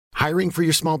Hiring for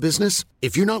your small business?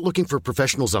 If you're not looking for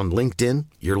professionals on LinkedIn,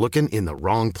 you're looking in the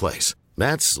wrong place.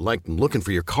 That's like looking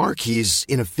for your car keys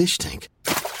in a fish tank.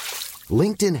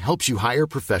 LinkedIn helps you hire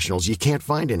professionals you can't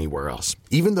find anywhere else,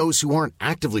 even those who aren't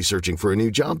actively searching for a new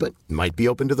job but might be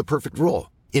open to the perfect role.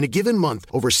 In a given month,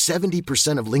 over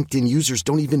 70% of LinkedIn users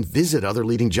don't even visit other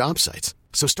leading job sites.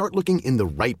 So start looking in the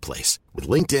right place. With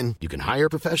LinkedIn, you can hire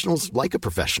professionals like a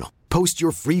professional. Post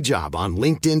your free job on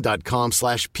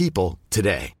linkedin.com/people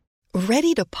today.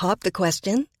 Ready to pop the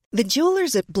question? The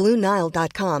jewelers at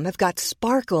BlueNile.com have got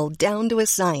sparkle down to a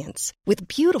science with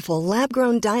beautiful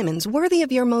lab-grown diamonds worthy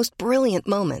of your most brilliant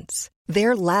moments.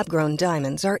 Their lab-grown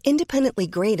diamonds are independently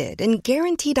graded and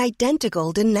guaranteed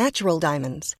identical to natural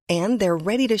diamonds, and they're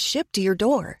ready to ship to your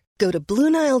door. Go to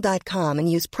BlueNile.com and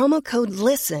use promo code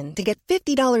LISTEN to get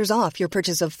 $50 off your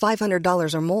purchase of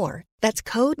 $500 or more. That's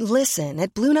code LISTEN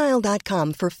at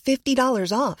BlueNile.com for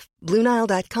 $50 off.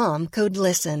 BlueNile.com, code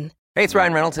LISTEN. Hey, it's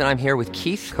Ryan Reynolds, and I'm here with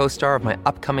Keith, co-star of my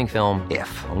upcoming film,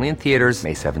 If, only in theaters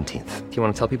May 17th. Do you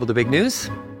want to tell people the big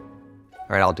news?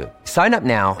 All right, I'll do it. Sign up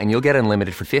now and you'll get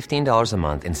unlimited for $15 a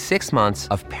month and 6 months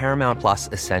of Paramount Plus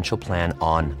Essential Plan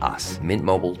on us.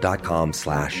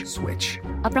 MintMobile.com/switch.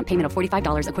 Upfront payment of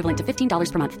 $45 equivalent to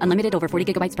 $15 per month. Unlimited over 40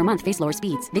 gigabytes per month. Face lower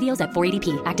speeds. Videos at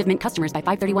 480p. Active Mint customers by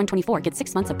 531.24 get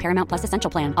 6 months of Paramount Plus Essential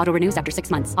Plan. Auto renews after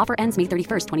 6 months. Offer ends May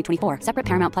 31st, 2024. Separate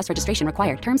Paramount Plus registration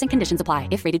required. Terms and conditions apply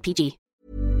if rated PG.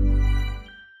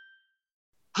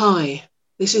 Hi,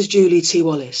 this is Julie T.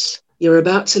 Wallace. You're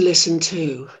about to listen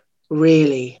to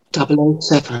Really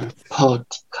 007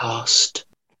 podcast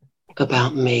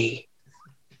about me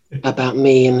in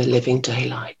the living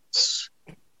daylights,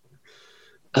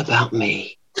 about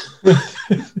me.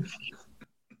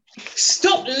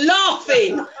 Stop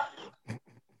laughing!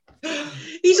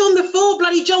 He's on the floor,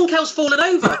 bloody John Kel's fallen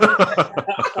over.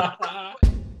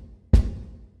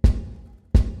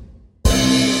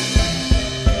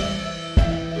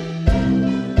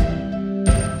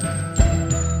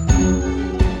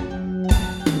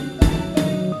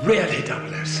 Really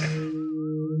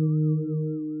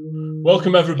 007.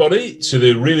 Welcome, everybody, to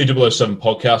the Really 007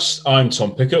 podcast. I'm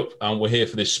Tom Pickup, and we're here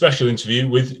for this special interview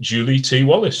with Julie T.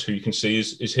 Wallace, who you can see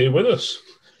is here with us.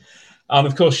 And,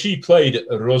 of course, she played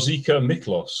Rosika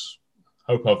Miklos,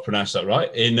 hope I've pronounced that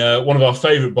right, in one of our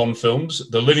favourite Bond films,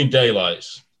 The Living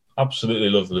Daylights. Absolutely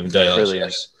love The Living Daylights.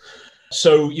 Brilliant. Yes.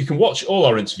 So you can watch all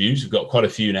our interviews. We've got quite a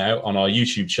few now on our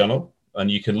YouTube channel. And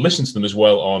you can listen to them as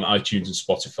well on iTunes and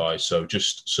Spotify. So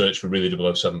just search for Really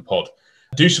 007 Pod.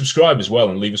 Do subscribe as well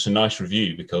and leave us a nice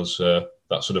review, because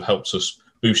that sort of helps us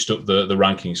boost up the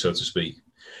rankings, so to speak.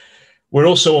 We're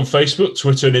also on Facebook,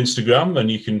 Twitter and Instagram, and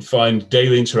you can find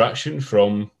daily interaction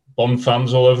from Bond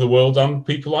fans all over the world and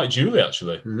people like Julie,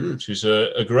 actually, which is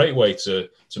a great way to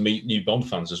meet new Bond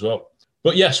fans as well.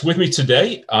 But yes, with me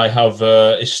today, I have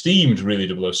esteemed Really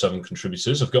 007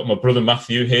 contributors. I've got my brother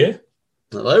Matthew here.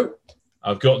 Hello.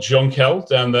 I've got John Kell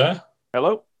down there.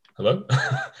 Hello. Hello.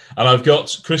 And I've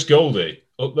got Chris Goldie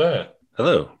up there.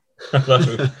 Hello. Hello.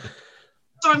 Sorry,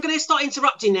 I'm going to start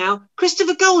interrupting now.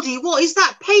 Christopher Goldie, what is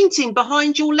that painting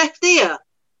behind your left ear?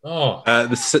 Oh,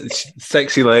 The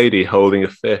sexy lady holding a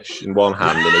fish in one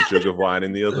hand and a jug of wine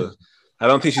in the other. I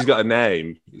don't think she's got a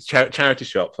name. It's charity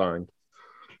shop find.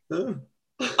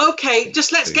 Okay,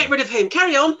 just let's get rid of him.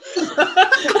 Carry on.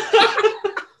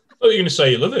 I thought you were going to say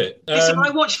you love it. Listen,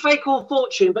 I watch Fake or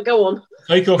Fortune, but go on.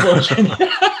 Fake or Fortune.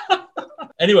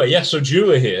 Anyway, so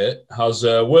Julie here has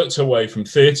worked her way from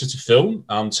theatre to film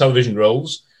and television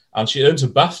roles, and she earned a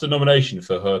BAFTA nomination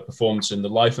for her performance in The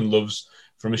Life and Loves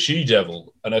from a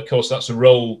She-Devil. And of course, that's a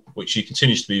role which she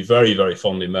continues to be very, very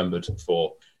fondly remembered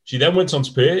for. She then went on to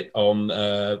appear on,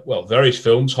 various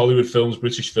films, Hollywood films,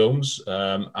 British films,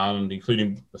 and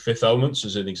including The Fifth Element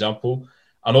as an example,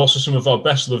 and also some of our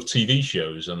best-loved TV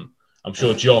shows. And I'm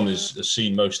sure John has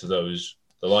seen most of those,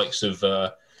 the likes of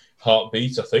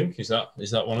Heartbeat, I think. Is that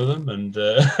one of them? And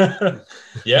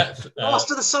yeah. Last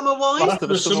of the Summer Wine? Last of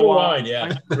the Summer Wine,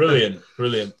 yeah. Brilliant.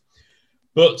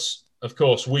 But, of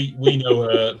course, we know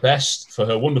her best for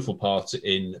her wonderful part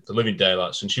in The Living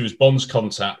Daylights, and she was Bond's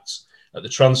contact at the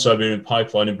Trans-Siberian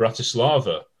Pipeline in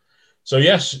Bratislava. So,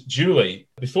 yes, Julie,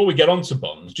 before we get on to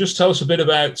Bond, just tell us a bit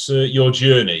about your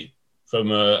journey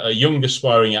from a young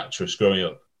aspiring actress growing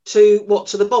up. To what,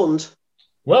 to the Bond?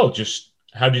 Well, just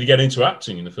how did you get into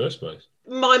acting in the first place?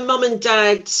 My mum and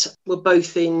dad were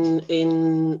both in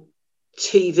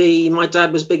TV. My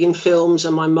dad was big in films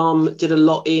and my mum did a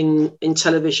lot in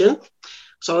television.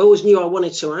 So I always knew I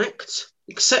wanted to act,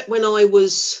 except when I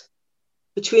was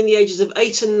between the ages of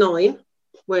 8 and 9,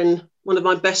 when one of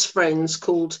my best friends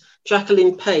called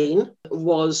Jacqueline Payne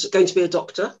was going to be a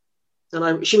doctor.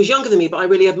 And she was younger than me, but I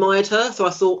really admired her. So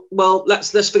I thought, well,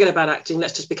 let's forget about acting.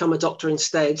 Let's just become a doctor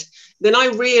instead. Then I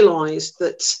realised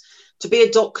that to be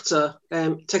a doctor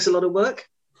takes a lot of work.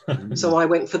 So I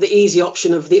went for the easy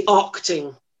option of the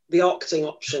acting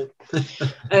option.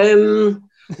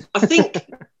 I think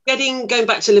going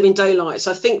back to Living Daylights,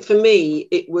 I think for me,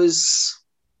 it was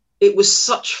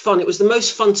such fun. It was the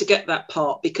most fun to get that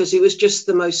part because it was just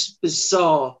the most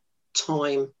bizarre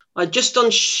time. I'd just done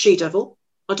She-Devil.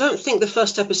 I don't think the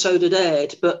first episode had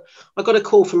aired, but I got a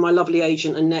call from my lovely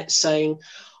agent Annette saying,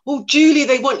 "Oh, Julie,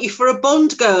 they want you for a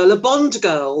Bond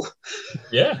girl."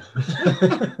 Yeah.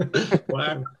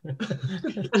 Wow.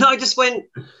 And I just went,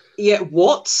 yeah,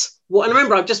 what? And I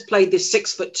remember I've just played this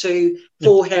 6'2",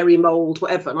 4 hairy mould,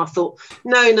 whatever. And I thought,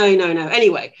 no.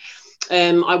 Anyway,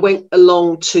 I went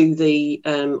along to the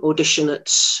audition at,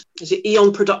 is it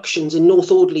Eon Productions in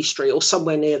North Audley Street or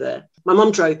somewhere near there. My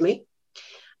mum drove me,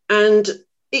 and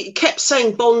it kept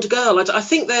saying Bond girl. I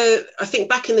think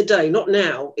back in the day, not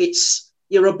now, it's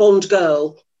you're a Bond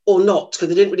girl or not, because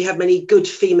they didn't really have many good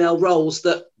female roles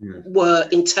that were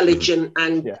intelligent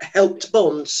and helped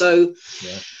Bond. So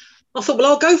I thought,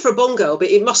 well, I'll go for a Bond girl, but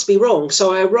it must be wrong.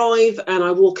 So I arrive and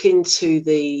I walk into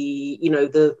the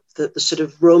sort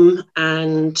of room,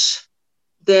 and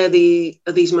there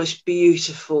are these most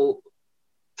beautiful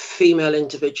female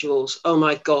individuals. Oh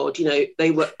my God,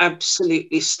 they were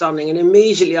absolutely stunning. And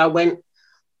immediately I went,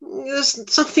 there's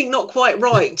something not quite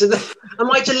right.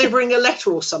 Am I delivering a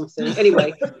letter or something?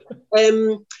 Anyway,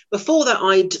 before that,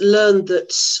 I'd learned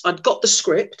that I'd got the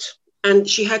script and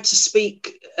she had to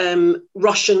speak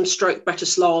Russian stroke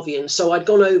Bratislavian. So I'd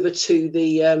gone over to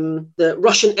the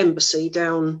Russian embassy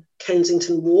down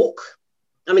Kensington Walk.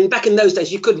 I mean, back in those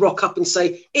days, you could rock up and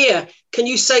say, "Here, can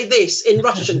you say this in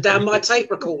Russian down my tape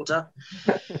recorder?"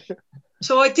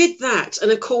 So I did that.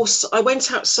 And of course, I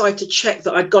went outside to check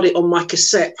that I'd got it on my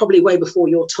cassette, probably way before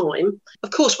your time. Of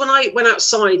course, when I went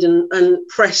outside and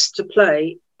pressed to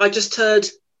play, I just heard,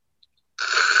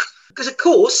 because of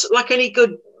course, like any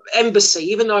good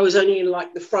embassy, even though I was only in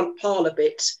like the front parlour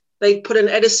bit, they put an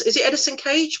Edison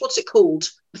cage? What's it called?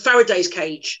 Faraday's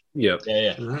cage. Yeah.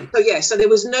 So there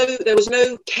was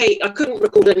no cage. I couldn't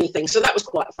record anything, so that was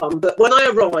quite fun. But when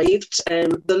I arrived,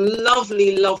 the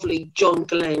lovely John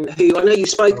Glenn, who I know you've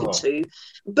spoken to,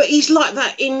 but he's like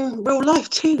that in real life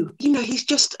too. He's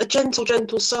just a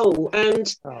gentle soul,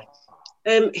 and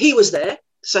he was there,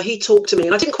 so he talked to me,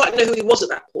 and I didn't quite know who he was at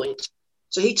that point.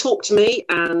 So he talked to me,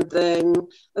 and then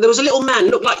there was a little man,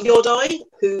 looked like Yodai,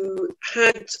 who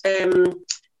had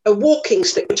a walking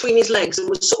stick between his legs and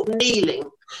was sort of kneeling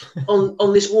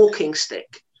on this walking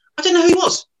stick. I don't know who he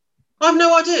was. I have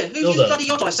no idea. Who's bloody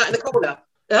Yodai sat in the corner?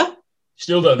 Yeah?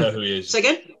 Still don't know who he is. Say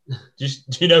again? Do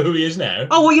you know who he is now?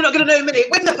 Oh, well, you're not going to know in a minute.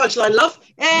 Where's the punchline, love?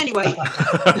 Anyway.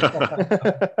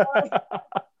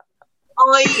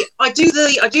 I do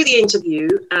the interview,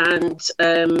 and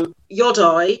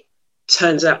Yodai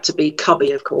turns out to be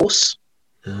Cubby, of course.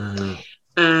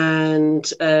 And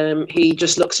he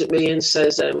just looks at me and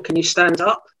says, "Can you stand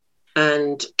up?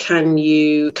 And can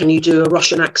you do a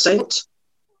Russian accent?"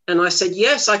 And I said,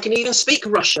 "Yes, I can even speak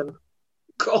Russian."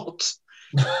 God.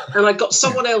 And I got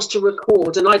someone else to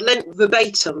record, and I lent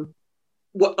verbatim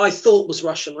what I thought was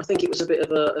Russian. I think it was a bit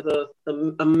of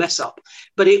a mess up,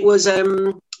 but it was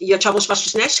Yachavos.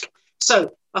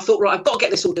 So I thought, right, I've got to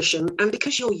get this audition. And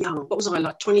because you're young, what was I,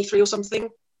 like 23 or something?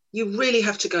 You really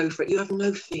have to go for it. You have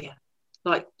no fear.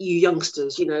 Like you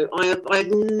youngsters, I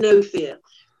had no fear.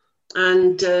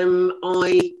 And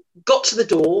I got to the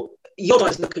door.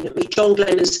 Yodai's looking at me. John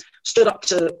Glenn has stood up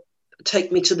to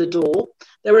take me to the door.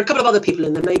 There were a couple of other people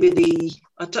in there, maybe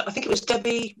I think it was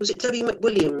Debbie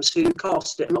McWilliams who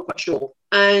cast it? I'm not quite sure.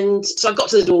 And so I got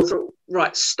to the door, thought,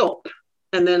 right, stop.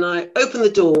 And then I opened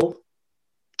the door,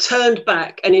 turned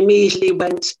back, and immediately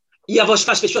went,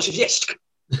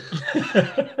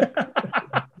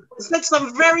 said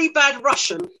some very bad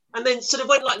Russian, and then sort of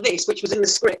went like this, which was in the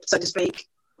script, so to speak,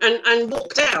 and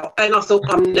walked out. And I thought,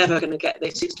 I'm never going to get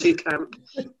this. It's too camp.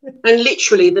 And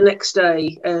literally the next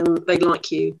day, they'd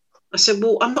like you. I said,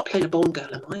 well, I'm not playing a Bond girl,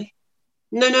 am I?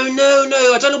 No.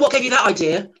 I don't know what gave you that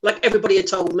idea. Like everybody had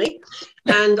told me.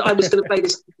 And I was going to play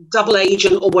this double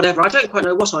agent or whatever. I don't quite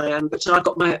know what I am, but I've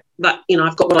got I've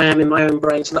got what I am in my own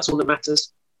brain. So that's all that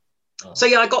matters. Oh. So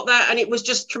yeah, I got that. And it was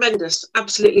just tremendous.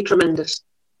 Absolutely tremendous.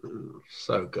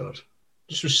 So good.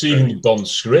 Just receiving the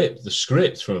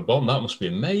script from a Bond, that must be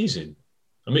amazing.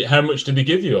 I mean, how much did they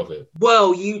give you of it?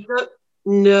 Well, you don't.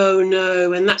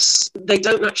 No. And they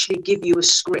don't actually give you a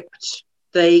script.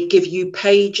 They give you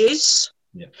pages.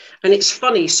 Yeah. And it's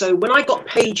funny. So when I got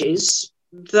pages,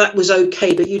 that was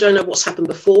okay, but you don't know what's happened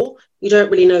before. You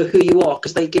don't really know who you are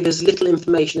because they give as little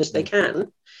information as they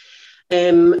can.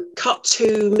 Cut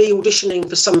to me auditioning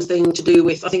for something to do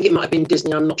with, I think it might have been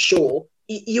Disney, I'm not sure.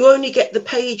 You only get the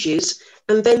pages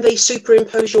and then they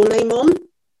superimpose your name on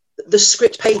the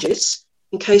script pages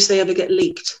in case they ever get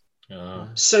leaked.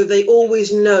 So they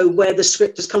always know where the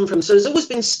script has come from. So there's always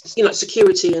been,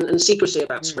 security and secrecy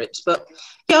about scripts. But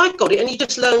yeah, I got it. And you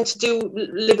just learn to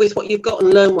live with what you've got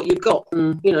and learn what you've got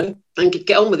and, and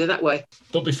get on with it that way.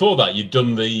 But before that, you'd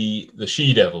done the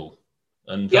She-Devil.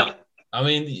 And that, I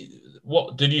mean,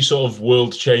 what did you sort of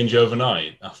world change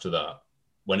overnight after that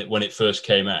when it first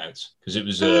came out? Because it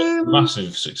was a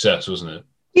massive success, wasn't it?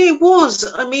 Yeah, it was.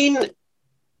 I mean,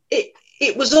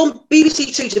 it was on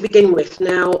BBC Two to begin with.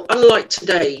 Now, unlike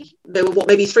today, there were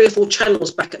maybe 3 or 4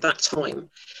 channels back at that time,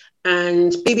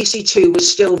 and BBC Two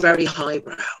was still very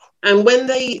highbrow. And when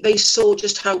they saw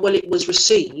just how well it was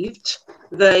received,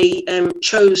 they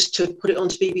chose to put it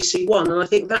onto BBC One, and I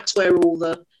think that's where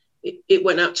it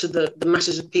went out to the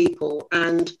masses of people.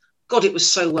 And God, it was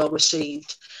so well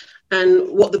received. And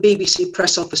what the BBC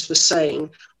press office was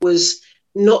saying was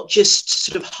not just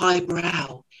sort of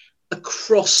highbrow.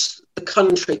 Across the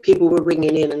country, people were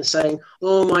ringing in and saying,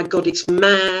 oh my God, it's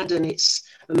mad and it's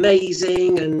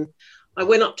amazing. And I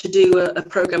went up to do a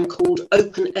programme called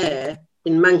Open Air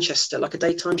in Manchester, like a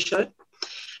daytime show.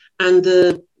 And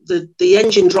the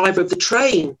engine driver of the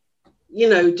train,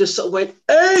 just sort of went,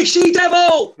 hey,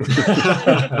 She-Devil!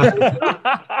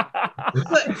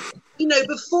 But,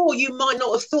 before you might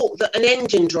not have thought that an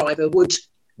engine driver would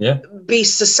be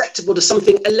susceptible to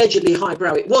something allegedly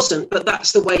highbrow. It wasn't, but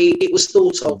that's the way it was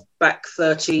thought of back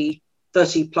 30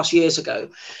 plus years ago.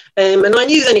 And I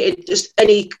knew then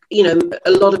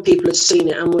a lot of people had seen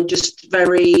it and were just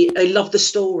they loved the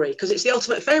story because it's the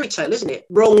ultimate fairy tale, isn't it?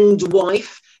 Wronged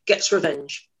wife gets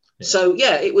revenge. Yeah. So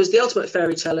yeah, it was the ultimate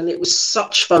fairy tale and it was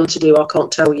such fun to do. I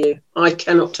can't tell you. I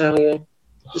cannot tell you.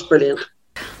 It was brilliant.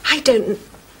 I don't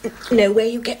know where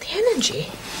you get the energy.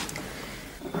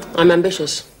 I'm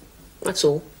ambitious. That's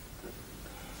all.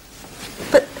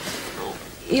 But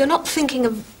you're not thinking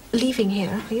of leaving here,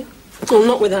 are you? Well,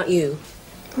 not without you.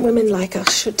 Women like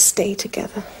us should stay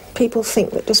together. People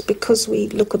think that just because we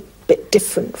look a bit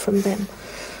different from them,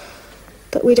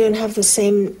 that we don't have the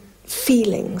same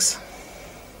feelings,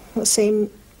 the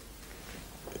same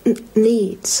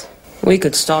needs. We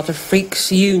could start a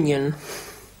freaks union.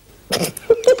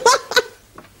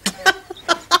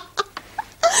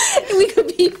 We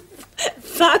could be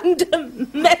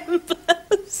fandom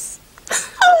members.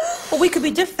 Or we could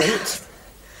be different.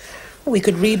 We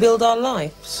could rebuild our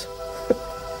lives.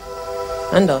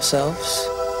 And ourselves.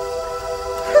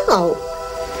 How?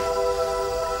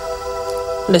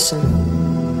 Listen.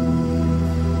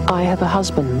 I have a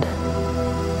husband.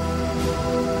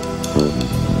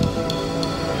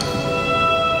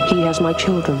 He has my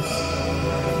children.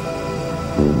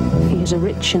 He is a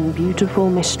rich and beautiful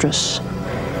mistress.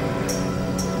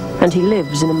 And he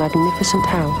lives in a magnificent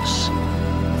house.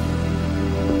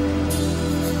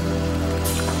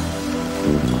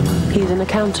 He is an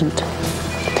accountant.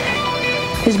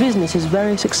 His business is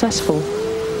very successful.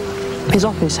 His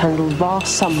office handles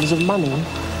vast sums of money.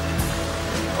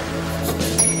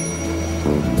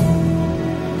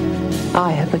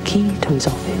 I have a key to his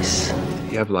office.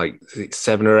 You have like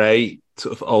 7 or 8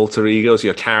 sort of alter egos,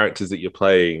 your characters that you're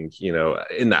playing,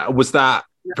 in that. Was that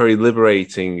very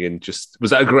liberating and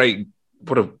was that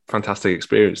what a fantastic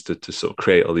experience to sort of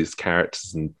create all these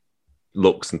characters and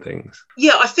looks and things?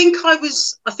 Yeah, I think I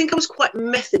was quite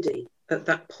methody at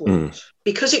that point.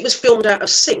 Because it was filmed out of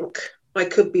sync. I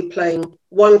could be playing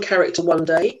one character one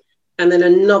day and then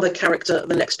another character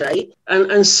the next day.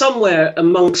 And somewhere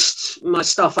amongst my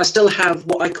stuff, I still have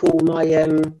what I call my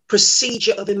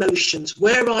procedure of emotions,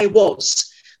 where I was.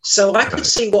 So I could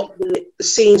see what the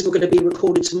scenes were going to be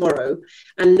recorded tomorrow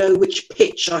and know which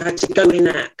pitch I had to go in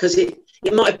at, because it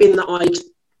might have been that I'd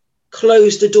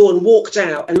closed the door and walked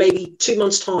out, and maybe 2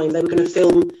 months' time they were going to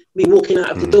film me walking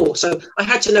out of the door. So I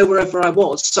had to know wherever I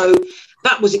was. So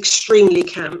that was extremely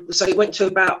camp. So it went to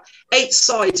about 8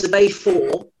 sides of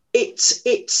A4.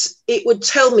 It would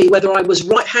tell me whether I was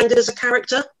right-handed as a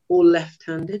character or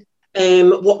left-handed,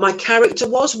 what my character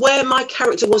was, where my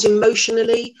character was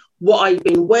emotionally, what I'd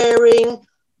been wearing,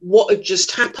 what had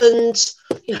just happened.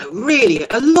 Really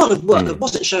a lot of work that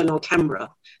wasn't shown on camera.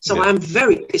 So I am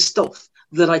very pissed off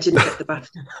that I didn't get the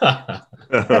BAFTA.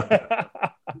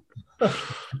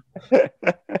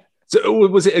 So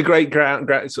was it a great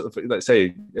sort of, let's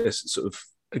say, sort of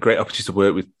a great opportunity to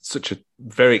work with such a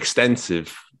very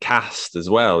extensive cast as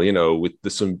well, with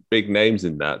some big names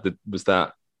in that? Was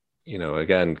that you know,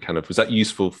 again, kind of, was that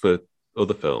useful for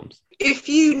other films? If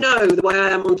you know the way I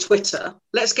am on Twitter,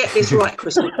 let's get this right,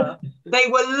 Christopher. They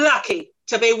were lucky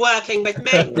to be working with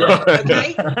me.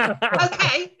 Okay?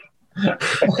 Okay.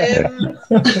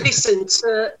 Listen,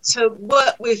 to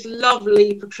work with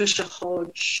lovely Patricia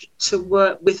Hodge, to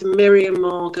work with Miriam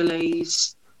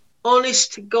Margolyes,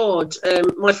 honest to God,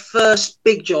 my first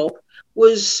big job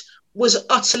was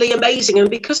utterly amazing. And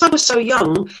because I was so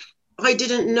young, I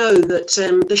didn't know that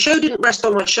the show didn't rest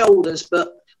on my shoulders,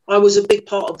 but I was a big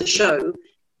part of the show.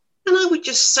 And I would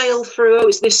just sail through, oh,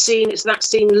 it's this scene, it's that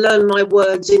scene, learn my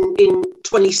words in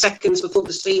 20 seconds before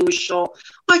the scene was shot.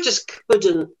 I just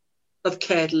couldn't have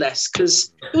cared less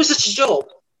because it was such a job.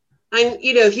 And,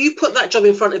 you know, if you put that job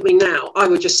in front of me now, I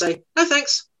would just say, no,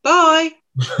 thanks, bye.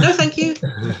 No, thank you.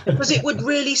 Because it would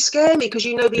really scare me because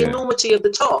you know the enormity of the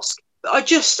task.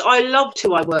 I loved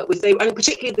who I worked with, and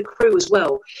particularly the crew as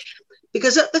well.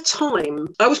 Because at the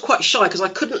time, I was quite shy because I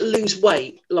couldn't lose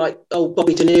weight like old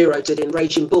Bobby De Niro did in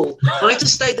Raging Bull. I had to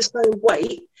stay the same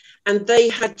weight, and they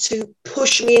had to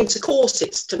push me into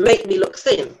corsets to make me look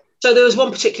thin. So there was one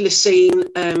particular scene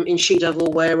in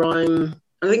She-Devil where I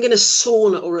think in a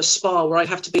sauna or a spa where I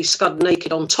have to be scud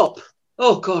naked on top.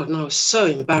 Oh God, no, I was so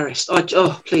embarrassed.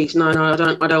 Please, no, I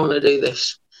don't want to do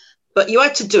this. But you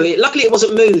had to do it. Luckily, it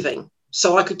wasn't moving,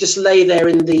 so I could just lay there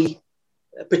in the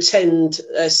pretend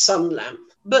sun lamp.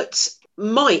 But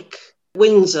Mike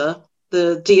Windsor,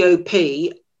 the DOP,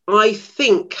 I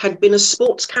think had been a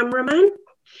sports cameraman.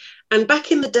 And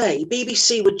back in the day,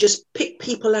 BBC would just pick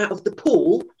people out of the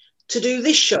pool to do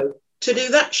this show, to do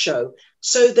that show.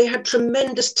 So they had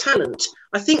tremendous talent.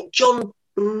 I think John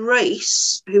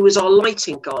Brace, who was our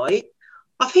lighting guy,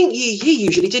 I think he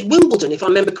usually did Wimbledon, if I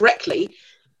remember correctly.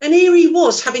 And here he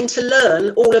was having to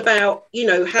learn all about, you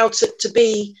know, how to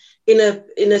be in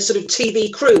a sort of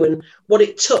TV crew and what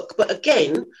it took. But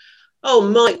again,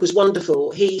 Mike was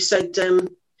wonderful. He said,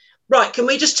 right, can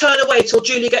we just turn away till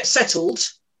Julie gets settled?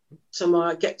 So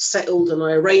I get settled and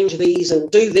I arrange these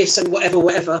and do this and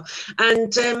whatever.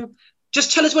 And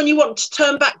just tell us when you want to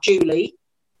turn back, Julie.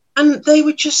 And they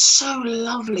were just so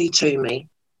lovely to me.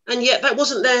 And yet that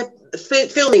wasn't their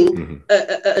filming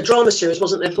a drama series,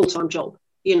 wasn't their full-time job,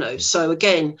 you know. So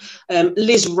again,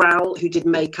 Liz Rowell, who did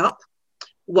makeup,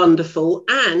 wonderful.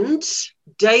 And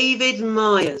David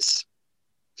Myers.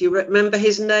 Do you remember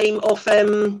his name off,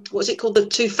 what's it called? The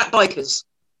Two Fat Bikers.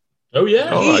 Oh,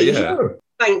 yeah. Yeah.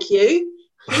 Thank you.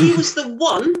 He was the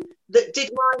one that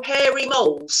did my hairy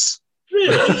moles.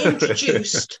 Really? He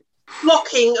introduced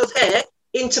flocking of hair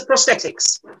into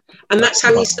prosthetics. And that's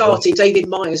how he started, David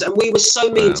Myers. And we were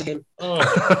so mean to him. Oh.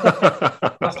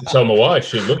 I have to tell my wife,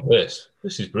 she'll love this.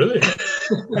 This is brilliant.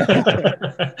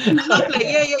 Lovely,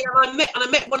 yeah. And I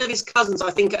met one of his cousins, I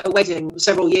think, at a wedding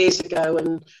several years ago.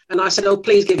 And I said, oh,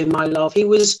 please give him my love. He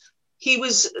was,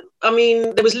 I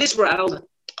mean, there was Liz Rowell,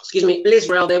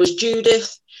 there was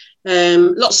Judith,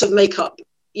 lots of makeup,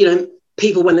 you know,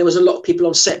 people when there was a lot of people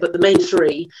on set, but the main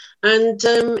three. And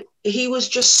he was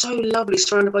just so lovely,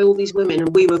 surrounded by all these women.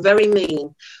 And we were very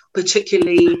mean,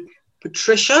 particularly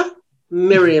Patricia,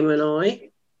 Miriam and I,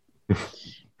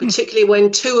 particularly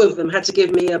when two of them had to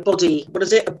give me a body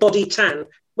tan.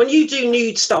 When you do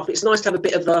nude stuff, it's nice to have a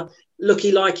bit of a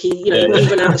looky-likey, you know,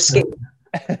 even out the skin.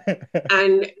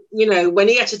 And, you know, when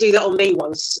he had to do that on me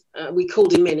once, we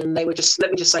called him in and they were just, let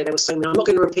me just say, they were so mean. I'm not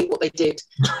going to repeat what they did,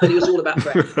 but it was all about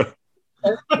breath.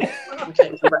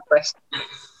 Breast.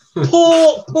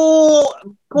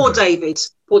 Poor David.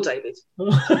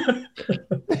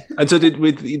 And so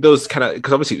with those kind of,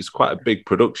 because obviously it was quite a big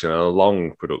production and a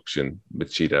long production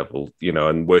with She-Devil, you know,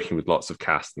 and working with lots of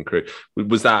cast and crew.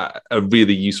 Was that a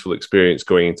really useful experience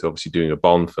going into obviously doing a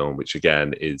Bond film, which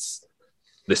again is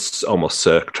this almost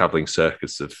traveling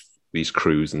circus of these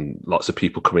crews and lots of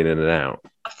people coming in and out?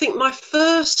 I think my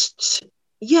first,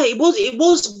 it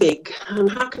was big. And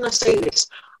how can I say this?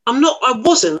 I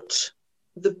wasn't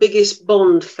the biggest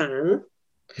Bond fan.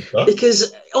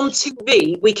 Because on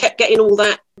TV we kept getting all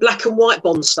that black and white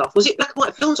Bond stuff. Was it black and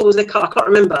white films or was there color? I can't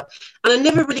remember. And I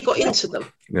never really got into them.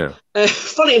 Yeah.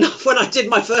 Funny enough, when I did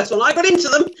my first one, I got into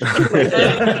them.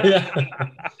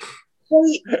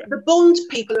 The Bond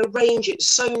people arrange it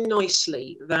so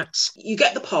nicely that you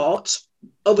get the part.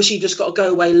 Obviously, you just got to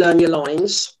go away, learn your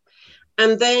lines,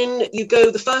 and then you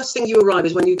go. The first thing you arrive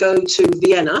is when you go to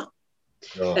Vienna.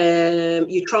 Oh.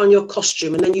 You try on your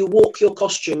costume and then you walk your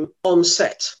costume on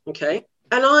set, okay?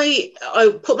 And I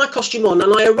put my costume on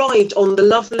and I arrived on the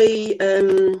lovely,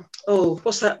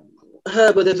 what's that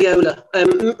herb with a viola?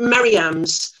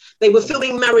 Mariam's. They were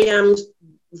filming Mariam's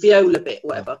viola bit,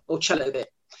 whatever, or cello bit.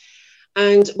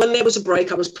 And when there was a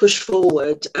break, I was pushed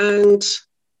forward and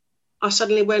I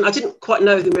suddenly went, I didn't quite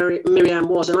know who Miriam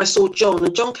was, and I saw John,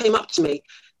 and John came up to me,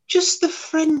 just the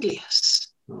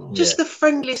friendliest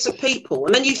of people.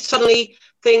 And then you suddenly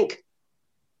think,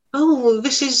 oh,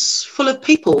 this is full of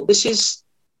people. This is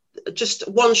just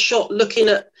one shot looking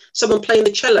at someone playing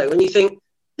the cello, and you think,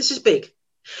 this is big.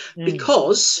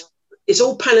 Because it's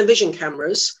all Panavision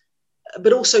cameras,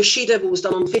 but also She-Devil was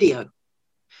done on video.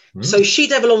 So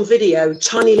She-Devil on video,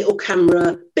 tiny little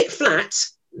camera, bit flat,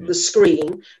 the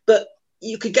screen, but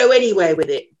you could go anywhere with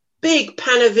it. Big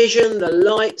Panavision, the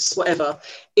lights, whatever.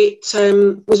 It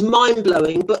was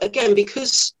mind-blowing. But again,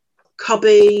 because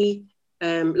Cubby,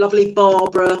 lovely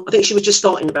Barbara, I think she was just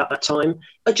starting about that time,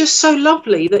 are just so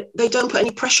lovely that they don't put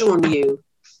any pressure on you,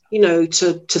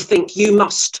 to think you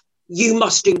must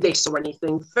do this or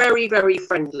anything. Very, very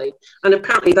friendly. And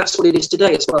apparently that's what it is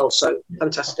today as well. So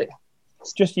fantastic.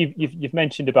 It's just you've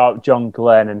mentioned about John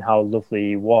Glenn and how lovely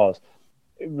he was.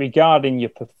 Regarding your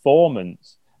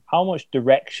performance, how much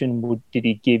direction did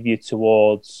he give you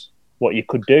towards what you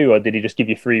could do, or did he just give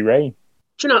you free rein?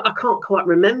 Do you know, I can't quite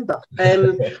remember.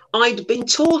 I'd been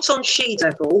taught on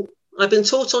She-Devil. I've been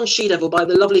taught on She-Devil by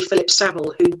the lovely Philip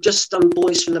Saville, who'd just done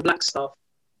Boys from the Black Staff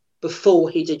before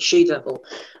he did She-Devil,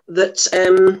 that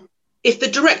if the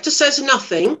director says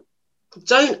nothing,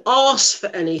 don't ask for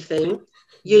anything,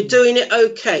 you're doing it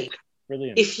okay.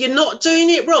 Brilliant. If you're not doing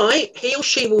it right, he or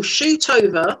she will shoot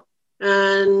over.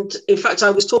 And in fact, I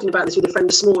was talking about this with a friend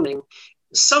this morning.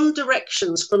 Some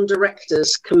directions from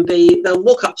directors can be, they'll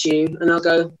walk up to you and they'll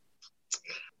go.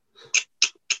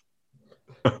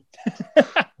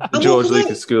 George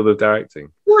Lucas School of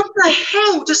Directing. What the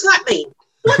hell does that mean?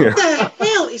 What the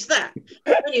hell is that?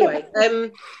 Anyway,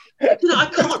 I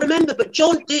can't remember, but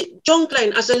John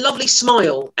Glenn has a lovely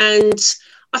smile. And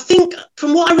I think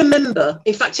from what I remember,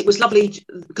 in fact, it was lovely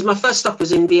because my first stuff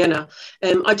was in Vienna.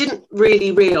 I didn't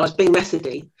really realise, being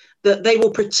methody, that they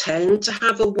will pretend to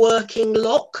have a working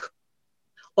lock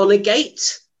on a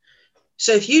gate.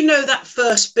 So if you know that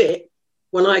first bit,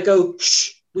 when I go,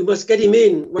 shh, we must get him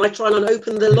in. When I try and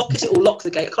unopen the lock, is it or lock the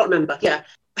gate? I can't remember. Yeah.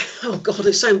 Oh, God,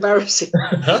 it's so embarrassing.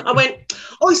 I went,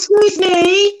 oh, excuse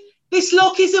me, this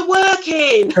lock isn't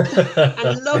working.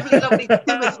 And lovely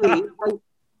Timothy.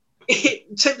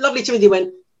 Lovely Timothy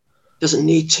went, doesn't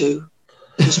need to,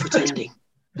 just pretending.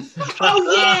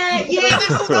 Oh, yeah,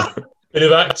 that's what Bit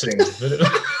of acting.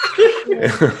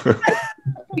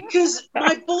 Because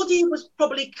my body was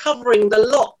probably covering the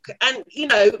lock, and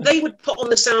they would put on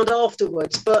the sound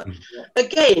afterwards. But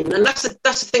again, and that's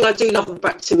the thing I do love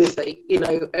about Timothy.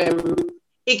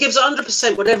 He gives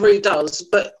 100% whatever he does,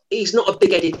 but he's not a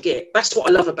big-headed git. That's what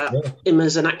I love about him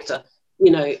as an actor.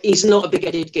 He's not a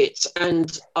big-headed git,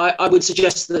 and I would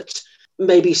suggest that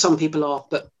maybe some people are.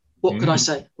 But what could I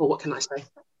say, or what can I say?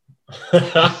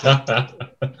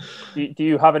 Do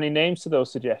you have any names to those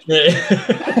suggestions?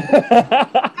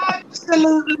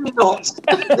 Absolutely not.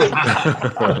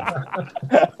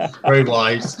 Very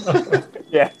wise.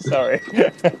 Yeah, sorry.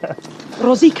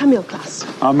 Rosie Camille class.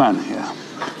 Our man here.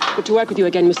 Good to work with you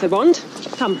again, Mr. Bond.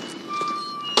 Come.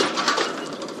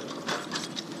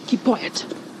 Keep quiet.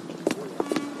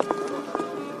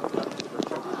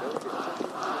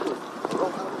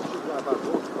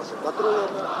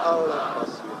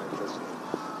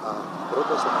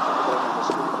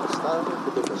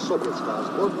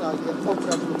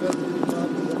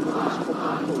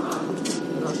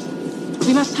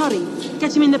 We must hurry.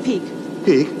 Get him in the Pig.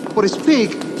 Pig? What is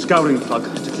Pig? Scouring plug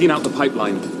to clean out the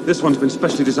pipeline. This one's been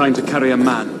specially designed to carry a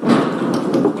man.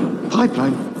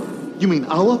 Pipeline? You mean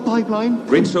our pipeline?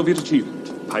 Great Soviet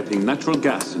achievement. Piping natural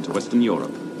gas into Western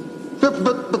Europe. But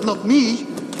not me.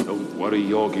 Don't worry,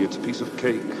 Yorgi. It's a piece of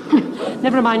cake.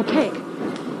 Never mind cake.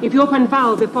 If you open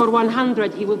valve before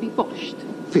 100, he will be boshed.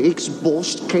 Figs,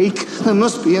 borscht, cake. There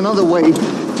must be another way.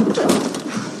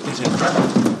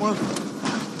 Well,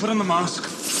 put on the mask.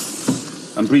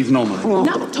 And breathe normally.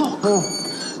 Now talk.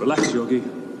 Relax, Yogi.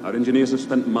 Our engineers have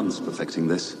spent months perfecting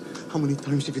this. How many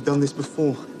times have you done this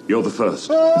before? You're the first.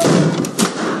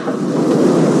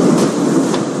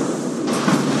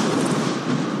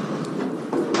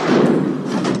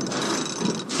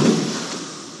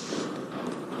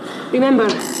 Remember,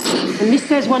 when this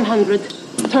says 100,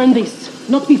 turn this,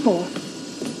 not before.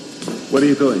 Where are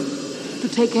you going? To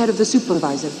take care of the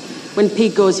supervisor. When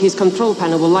Pig goes, his control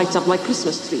panel will light up like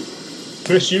Christmas tree.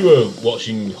 Chris, you were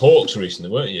watching Hawks recently,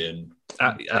 weren't you?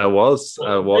 And I was.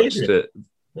 I watched it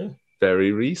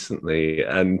very recently,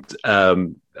 and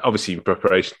obviously in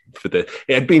preparation for it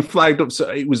had been flagged up, so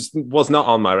it was not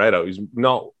on my radar. It was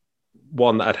not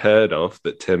one that I'd heard of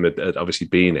that Tim had obviously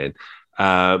been in,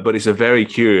 but it's a very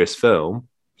curious film.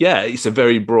 Yeah, it's a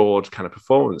very broad kind of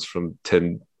performance from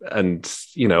Tim And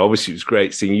obviously it was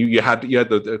great seeing you. You had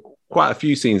quite a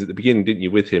few scenes at the beginning, didn't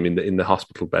you, with him in the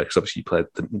hospital bed? Because obviously you played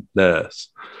the nurse.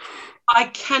 I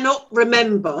cannot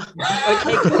remember.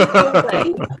 Okay,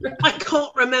 I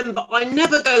can't remember. I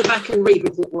never go back and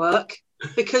revisit work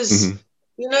because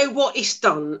you know what it's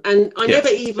done, and I never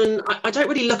even. I don't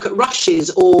really look at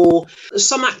rushes, or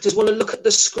some actors want to look at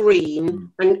the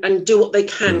screen and do what they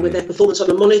can with their performance on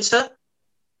a monitor.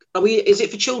 Is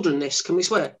it for children? This, can we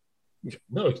swear?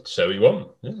 No, so you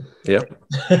want. Yeah.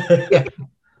 Yeah.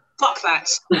 Fuck that.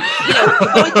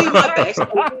 If I do my best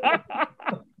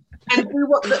and do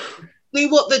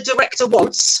what the director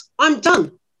wants, I'm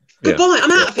done. Goodbye.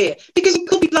 I'm out of here because it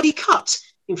could be bloody cut.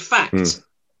 In fact,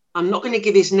 I'm not going to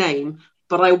give his name,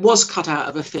 but I was cut out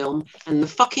of a film, and the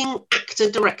fucking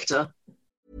actor-director.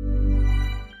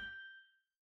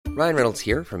 Ryan Reynolds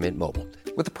here from Mint Mobile.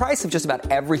 With the price of just about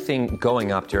everything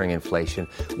going up during inflation,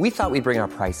 we thought we'd bring our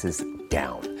prices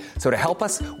down. So to help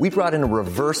us, we brought in a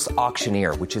reverse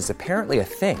auctioneer, which is apparently a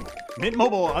thing. Mint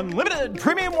Mobile Unlimited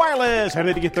Premium Wireless. How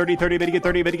to get 30, 30, bit to get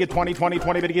 30, bit to get 20, 20,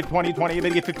 20, bit to get 20, 20, bit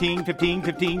to get 15, 15,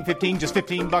 15, 15, just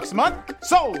 $15 a month?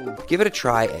 Sold! Give it a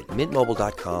try at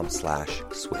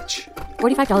mintmobile.com/switch.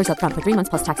 $45 up front for 3 months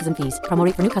plus taxes and fees. Promo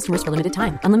rate for new customers for limited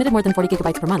time. Unlimited more than 40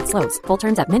 gigabytes per month. Slows full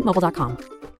terms at mintmobile.com.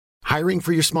 Hiring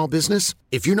for your small business?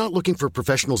 If you're not looking for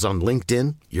professionals on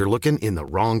LinkedIn, you're looking in the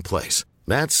wrong place.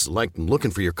 That's like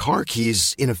looking for your car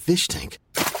keys in a fish tank.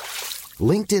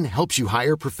 LinkedIn helps you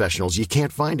hire professionals you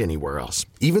can't find anywhere else,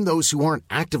 even those who aren't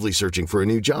actively searching for a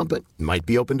new job but might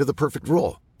be open to the perfect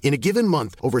role. In a given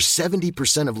month, over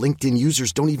 70% of LinkedIn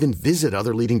users don't even visit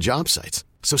other leading job sites.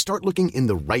 So start looking in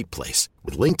the right place.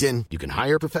 With LinkedIn, you can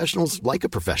hire professionals like a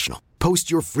professional. Post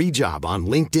your free job on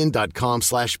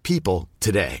linkedin.com/people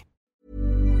today.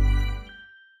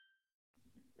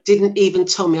 Didn't even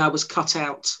tell me I was cut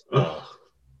out.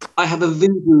 I have a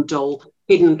voodoo doll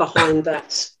hidden behind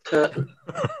that curtain.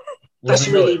 That's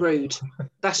really rude.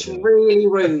 That's really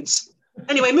rude.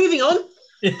 Anyway, moving on.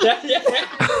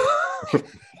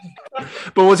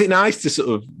 But was it nice to sort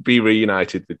of be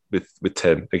reunited with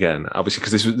Tim again? Obviously,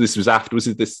 because this was after. Was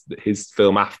it his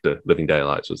film after Living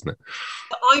Daylights, wasn't it?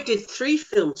 I did 3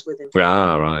 films with him.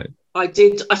 Ah, right. I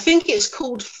think it's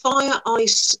called Fire,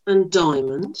 Ice and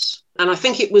Diamonds. And I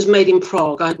think it was made in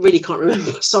Prague. I really can't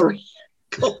remember. Sorry.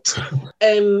 God.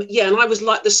 And I was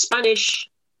like the Spanish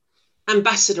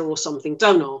ambassador or something.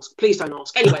 Don't ask. Please don't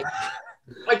ask. Anyway,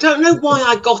 I don't know why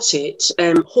I got it,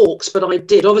 Hawks, but I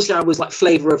did. Obviously, I was like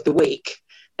flavour of the week.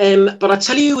 But I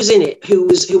tell you who was in it, who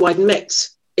I'd met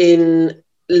in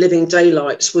Living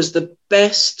Daylights, was the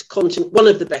best one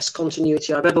of the best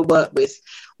continuity I've ever worked with,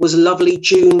 was lovely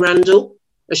June Randall.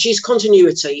 She's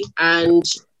continuity, and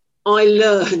I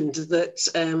learned that,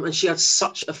 and she had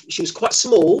she was quite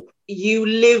small.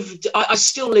 I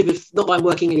still live, not that I'm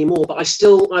working anymore, but I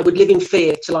would live in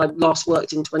fear till I last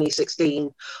worked in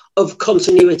 2016 of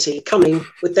continuity coming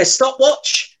with their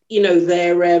stopwatch,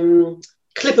 their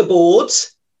clipper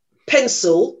boards,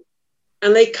 pencil,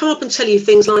 and they come up and tell you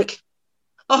things like,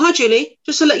 "Oh, hi, Julie,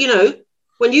 just to let you know,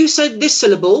 when you said this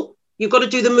syllable, you've got to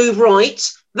do the move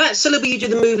right. That syllable, you do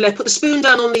the move left, put the spoon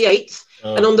down on the 8th,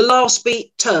 and on the last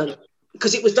beat, turn."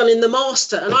 Because it was done in the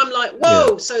master. And I'm like,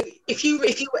 whoa. Yeah. So if you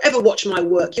ever watch my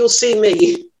work, you'll see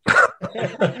me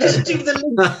just do the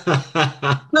loop.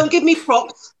 Don't give me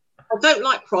props. I don't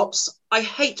like props. I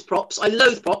hate props. I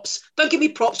loathe props. Don't give me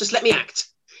props. Just let me act.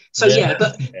 So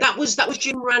that was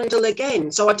Jim Randall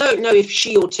again. So I don't know if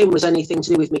she or Tim was anything to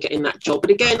do with me getting that job.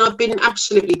 But again, I've been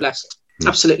absolutely blessed.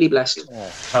 Absolutely blessed.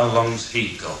 How long's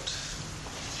he got?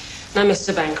 Now,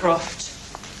 Mr. Bancroft,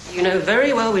 you know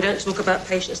very well we don't talk about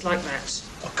patients like that.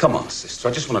 Oh, come on, sister.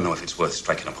 I just want to know if it's worth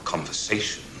striking up a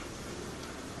conversation.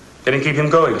 Can you keep him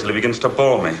going till he begins to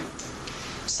bore me?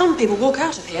 Some people walk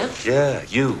out of here. Yeah,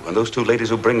 you and those 2 ladies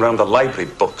who bring round the library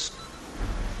books.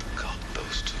 God,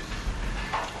 those 2.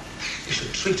 You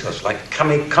should treat us like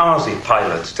kamikaze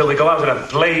pilots till we go out in a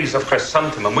blaze of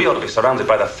chrysanthemum. We ought to be surrounded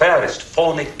by the fairest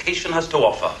fornication has to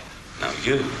offer. Now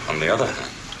you, on the other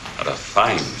hand, are a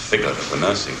fine figure of a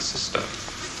nursing sister.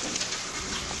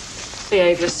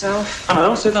 Behave yourself. I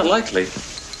don't say that lightly.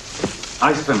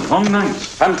 I spent long nights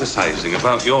fantasizing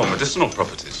about your medicinal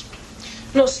properties.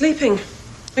 Not sleeping.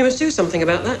 We must do something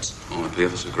about that. Oh, I'd be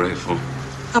ever so grateful.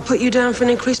 I'll put you down for an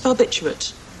increased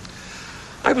barbiturate.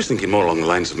 I was thinking more along the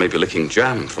lines of maybe licking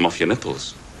jam from off your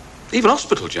nipples. Even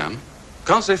hospital jam.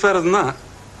 Can't say fairer than that.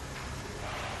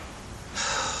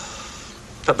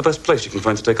 Is that the best place you can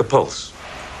find to take a pulse?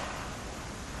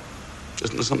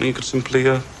 Isn't there something you could simply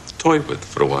toy with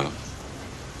for a while?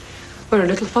 We're a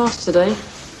little fast today.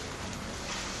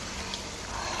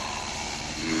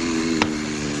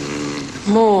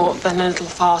 more than a little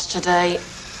fast today.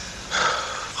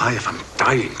 Why, if I'm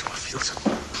dying, do I feel so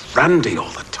randy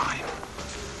all the time?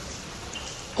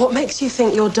 What makes you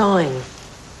think you're dying?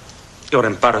 Your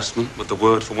embarrassment with the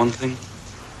word, for one thing.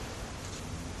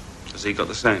 Has he got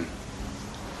the same?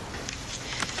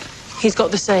 He's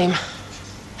got the same.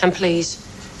 And please,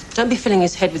 don't be filling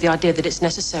his head with the idea that it's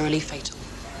necessarily fatal.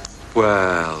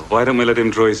 Well, why don't we let him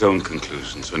draw his own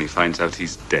conclusions when he finds out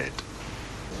he's dead?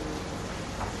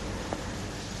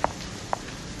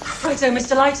 Righto,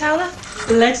 Mr. Lightower.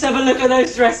 Let's have a look at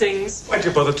those dressings. Why'd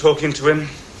you bother talking to him?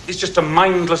 He's just a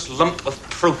mindless lump of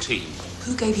protein.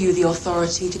 Who gave you the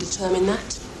authority to determine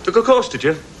that? Took a course, did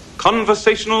you?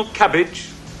 Conversational cabbage.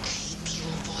 Keep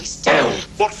your voice down.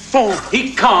 What for?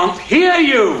 He can't hear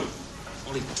you.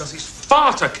 All he does is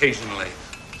fart occasionally.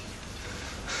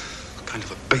 What kind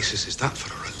of a basis is that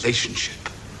for a relationship?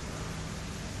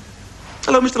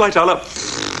 Hello, Mr. Lightower.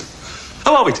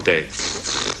 How are we today?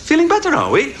 Feeling better,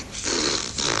 are we?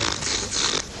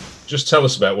 Just tell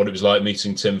us about what it was like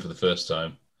meeting Tim for the first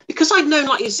time. Because I'd known,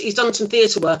 like, he's done some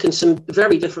theatre work and some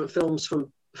very different films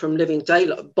from Living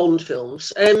Daylight, Bond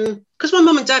films. Because my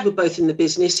mum and dad were both in the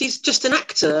business, he's just an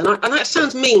actor. And that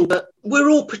sounds mean, but we're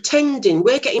all pretending.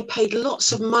 We're getting paid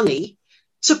lots of money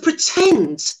to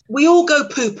pretend. We all go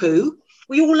poo-poo.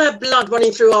 We all have blood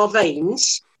running through our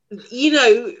veins. You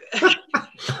know,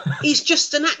 he's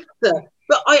just an actor.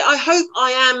 But I hope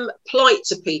I am polite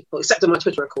to people, except on my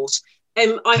Twitter, of course.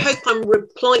 I hope I'm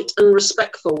polite and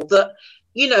respectful that,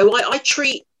 you know, I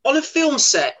treat, on a film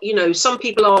set, you know, some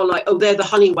people are like, oh, they're the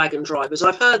honey wagon drivers.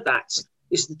 I've heard that.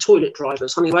 It's the toilet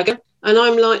drivers, honey wagon. And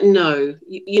I'm like, no,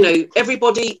 you know,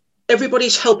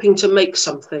 everybody's helping to make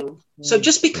something. So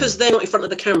just because they're not in front of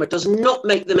the camera does not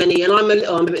make them any, and I'm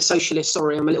a bit socialist,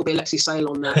 sorry, I'm a little bit Alexei Sayle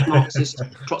on that, Marxist,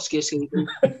 Trotskyist even.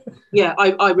 Yeah,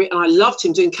 I loved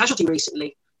him doing Casualty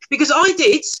recently because I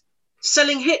did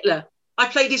Selling Hitler. I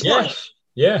played his wife.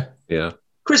 Yeah.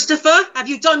 Christopher, have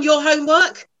you done your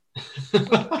homework?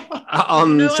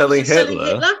 On Selling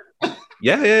Hitler?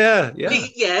 Yeah.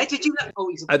 Yeah, did you know? Oh,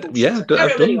 he's a I've done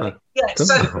that. Yeah,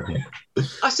 so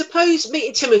I suppose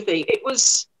meeting Timothy,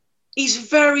 he's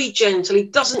very gentle. He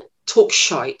doesn't talk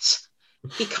shite.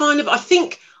 He kind of, I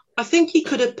think he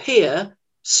could appear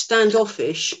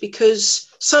standoffish because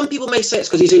some people may say it's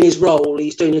because he's in his role.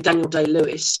 He's doing a Daniel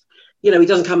Day-Lewis. You know, he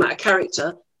doesn't come out of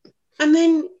character. And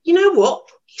then, you know what?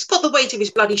 He's got the weight of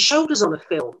his bloody shoulders on a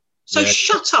film. So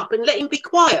shut up and let him be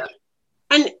quiet.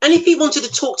 And if he wanted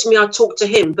to talk to me, I'd talk to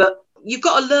him. But you've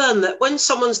got to learn that when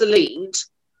someone's the lead,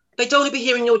 they don't want to be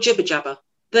hearing your jibber jabber.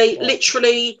 They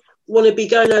literally want to be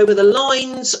going over the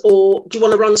lines, or do you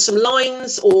want to run some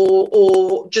lines,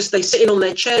 or just they sit in on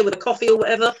their chair with a coffee or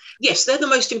whatever. Yes, they're the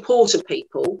most important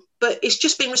people, but it's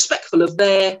just being respectful of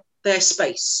their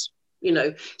space, you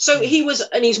know. So he was,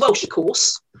 and he's Welsh, of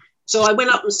course. So I went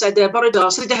up and said, Bore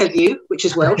Sir Heddiw, which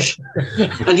is Welsh.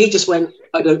 And he just went,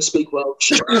 I don't speak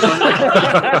Welsh.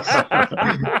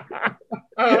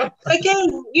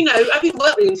 Again, you know, having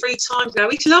worked with him 3 times now,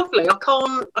 he's lovely. I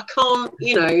can't,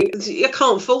 you know, I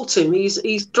can't fault him. He's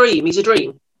a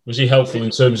dream. Was he helpful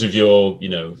in terms of your, you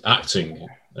know, acting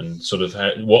and sort of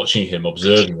watching him,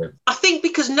 observing him? I think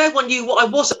because no one knew what I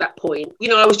was at that point. You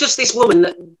know, I was just this woman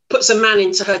that puts a man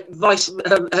into her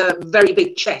very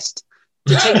big chest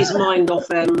to take his mind off,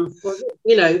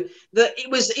 you know, that it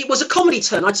was a comedy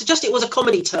turn. I'd suggest it was a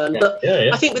comedy turn, but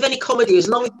I think with any comedy, as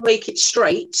long as you make it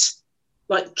straight,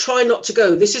 like try not to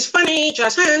go, this is funny,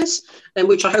 jazz hands, and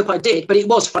which I hope I did, but it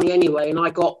was funny anyway. And I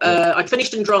got, I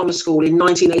finished in drama school in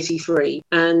 1983,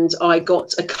 and I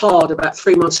got a card about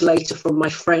 3 months later from my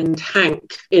friend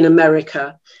Hank in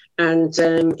America. And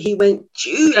he went,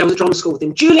 I was at drama school with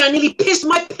him. Julie, I nearly pissed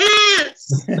my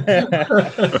pants. I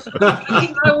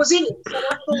was in it. So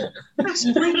I thought,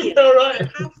 that's brilliant. All right.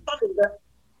 How funny that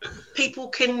people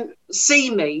can see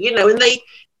me, you know, and they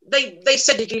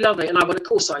said, did you love it? And I went, of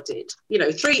course I did. You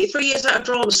know, 3 years out of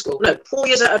drama school. No, 4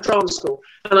 years out of drama school.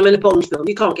 And I'm in a Bond film.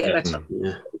 You can't get better.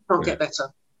 You can't get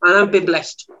better. And I've been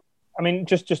blessed. I mean,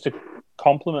 just to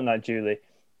compliment that, Julie,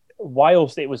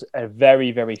 whilst it was a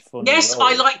very, very funny Yes, role,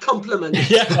 I like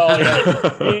compliments.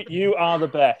 You are the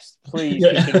best. Please.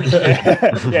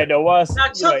 Whilst... Now,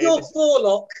 tuck your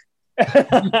forelock.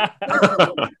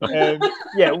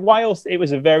 Whilst it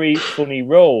was a very funny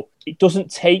role, it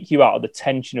doesn't take you out of the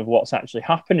tension of what's actually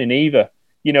happening either.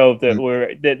 You know,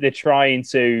 that they're trying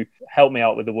to help me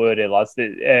out with the word here, lads.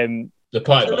 The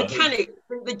mechanic,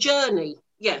 the journey.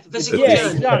 Yeah, physical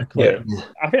journey. Exactly. Yeah.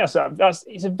 I think that's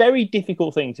it's a very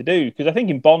difficult thing to do, because I think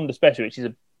in Bond especially, which is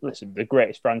the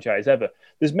greatest franchise ever,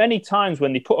 there's many times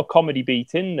when they put a comedy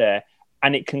beat in there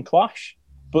and it can clash.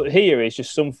 But here is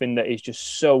just something that is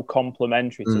just so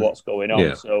complementary to what's going on.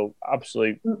 Yeah. So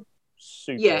absolute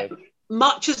super. Yeah.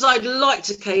 Much as I'd like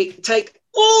to take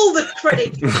all the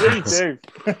credit for that,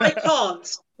 I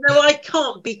can't. No, I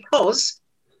can't, because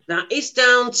that is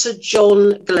down to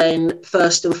John Glenn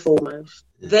first and foremost.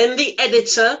 Then the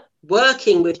editor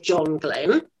working with John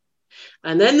Glenn,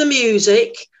 and then the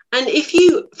music. And if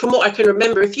you, from what I can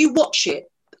remember, if you watch it,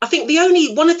 I think the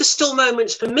only one of the still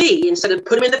moments for me, instead of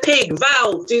put him in the pig,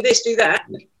 Val, do this, do that,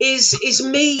 is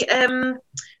me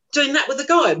doing that with the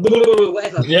guy,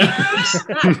 whatever. Yeah.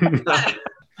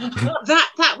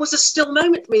 That was a still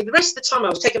moment for me. The rest of the time I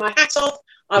was taking my hat off,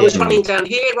 I was running down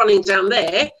here, running down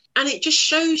there, and it just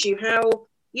shows you how,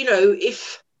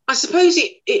 if I suppose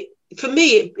it for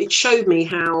me it showed me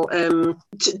how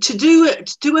to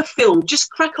do a film, just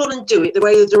crack on and do it the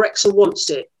way the director wants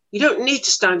it. You don't need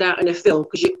to stand out in a film,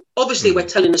 because obviously we're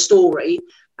telling a story,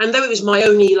 and though it was my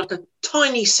only like a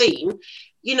tiny scene,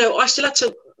 I still had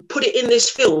to put it in this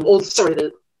film, or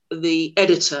sorry, the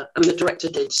editor and the director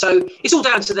did. So it's all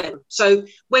down to them. So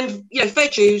when fair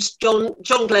dues, John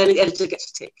Glenn, the editor,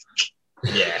 gets a tick.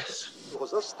 Yes.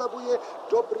 Zastavuje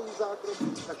dobrý zákrok,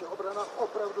 takže obrana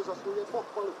opravdu zasluhuje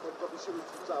pochvalu v tomto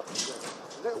vysilujícím zápase.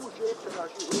 Neužil,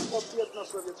 přenáší hru opět na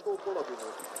sovětskou polovinu.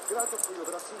 Krátovku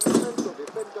vrací Bendovi,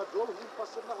 Benda dlouhým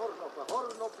pasem na Hornofa.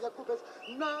 Hornov, Jakubec,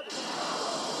 nádherný.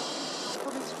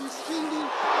 Komický střílí.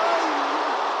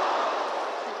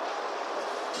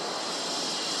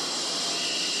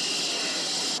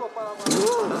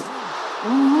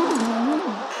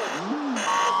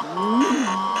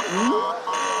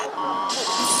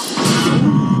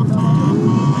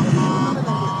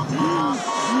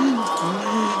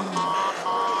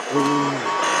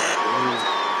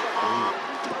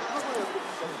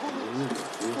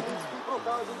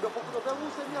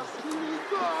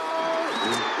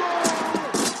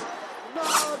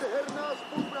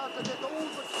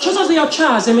 Co to za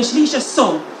čas, myslíš, že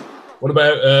jsou? What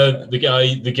about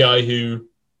the guy who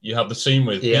you have the scene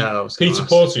with? Yeah, Peter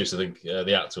Porteous, I think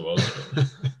the actor was.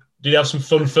 Did he have some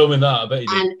fun filming that? I bet he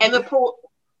did. And Emma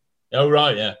Oh,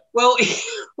 right, yeah. Well,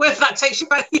 if that takes you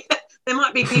back, there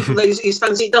might be people that his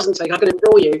fancy it doesn't take. I can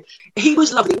assure you. He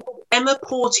was lovely. Emma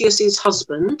Porteous's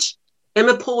husband.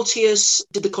 Emma Porteous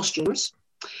did the costumes.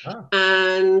 Ah.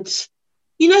 And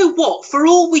you know what? For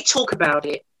all we talk about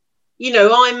it,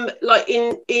 I'm like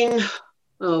in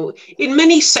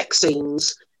many sex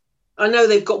scenes, I know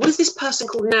they've got, what is this person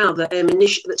called now that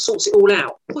that sorts it all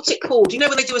out? What's it called?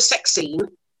 When they do a sex scene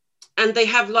and they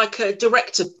have like a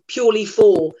director purely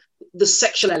for the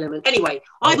sexual element. Anyway,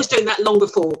 I was doing that long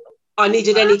before I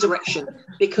needed any direction,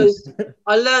 because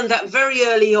I learned that very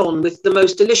early on with the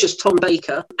most delicious Tom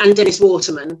Baker and Dennis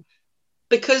Waterman,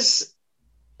 because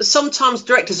sometimes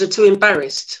directors are too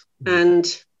embarrassed and,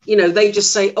 they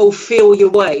just say, oh, feel your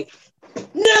way.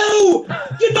 No,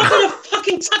 you're not going to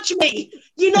fucking touch me.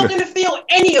 You're not going to feel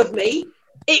any of me.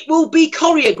 It will be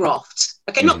choreographed.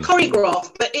 Okay, not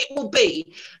choreographed, but it will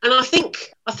be. And I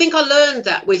think I learned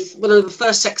that with one of the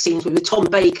first sex scenes with Tom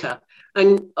Baker.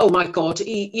 And oh my God,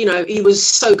 he was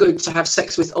so good to have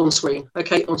sex with on screen.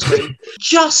 Okay, on screen.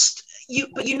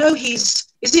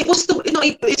 Is it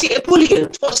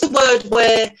ebullient? What's the word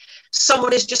where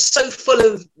someone is just so full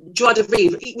of joie de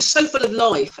vivre? He was so full of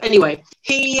life. Anyway,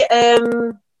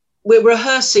 we're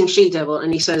rehearsing She-Devil,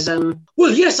 and he says,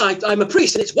 well, yes, I'm a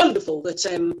priest, and it's wonderful that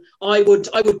I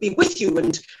would be with you,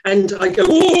 and I go,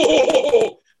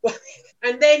 oh!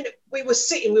 And then we were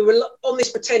on this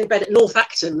pretend bed at North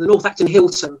Acton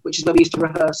Hilton, which is where we used to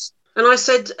rehearse. And I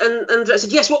said, and I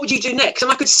said, yes, what would you do next?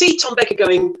 And I could see Tom Baker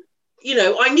going,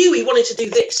 I knew he wanted to do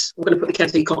this. I'm going to put the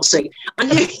camera so you can't see.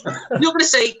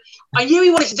 I knew he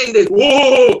wanted to do this.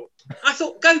 Whoa! I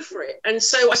thought, go for it. And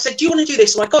so I said, do you want to do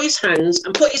this? So I got his hands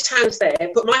and put his hands there,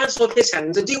 put my hands on his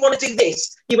hands, and do you want to do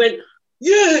this? He went,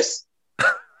 yes.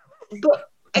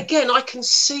 But again, I can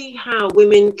see how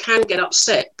women can get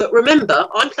upset. But remember,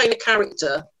 I'm playing a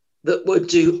character that would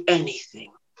do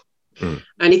anything.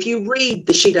 And if you read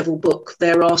the She-Devil book,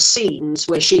 there are scenes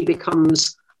where she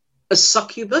becomes a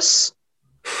succubus.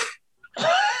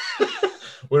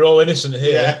 We're all innocent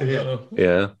here.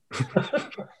 Yeah.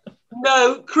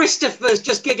 No, Christopher's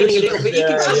just giggling a little bit. You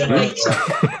can tell me later.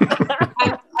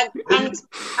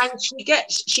 And she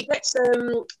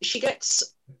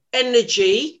gets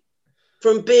energy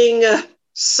from being a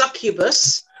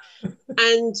succubus,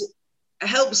 and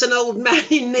helps an old man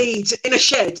in need in a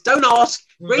shed. Don't ask.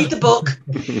 Read the book.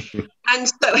 And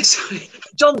so, sorry,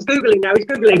 John's Googling now. He's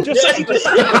Googling. Just succubus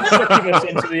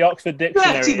into the Oxford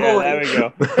Dictionary. Yeah, there we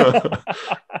go.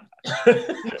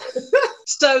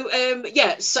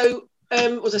 So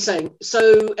what was I saying?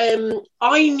 So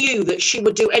I knew that she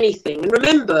would do anything. And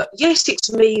remember, yes,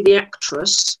 it's me, the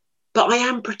actress, but I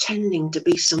am pretending to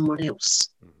be someone else.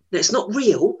 It's not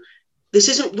real. This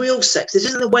isn't real sex. This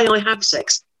isn't the way I have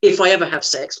sex. If I ever have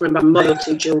sex. Remember, I'm a mother of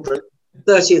 2 children,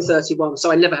 30 and 31,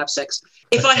 so I never have sex.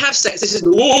 If I have sex, this is,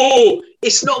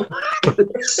 it's not what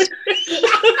happens.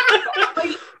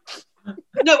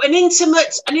 No, an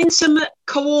intimate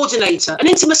coordinator, an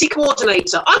intimacy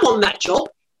coordinator. I want that job.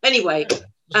 Anyway,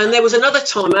 and there was another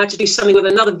time I had to do something with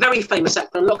another very famous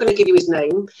actor. I'm not going to give you his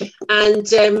name. And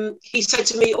he said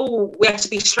to me, we have to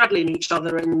be straddling each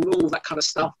other and all that kind of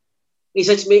stuff. He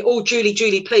said to me,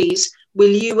 Julie, please,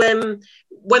 will you,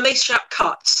 when they shout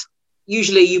cut,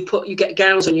 usually you get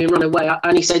gowns on you and run away.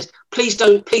 And he said, please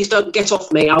don't get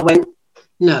off me. I went,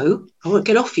 no, I won't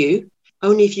get off you.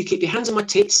 Only if you keep your hands on my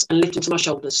tits and lift them to my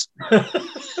shoulders.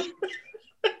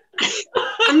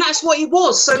 And that's what it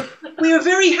was. So we were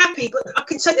very happy, but I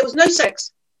can say there was no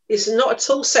sex. It's not at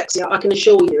all sexy, I can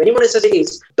assure you. Anyone that says it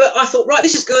is. But I thought, right,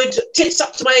 this is good. Tits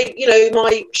up to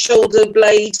my shoulder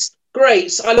blades.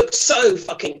 Great. I looked so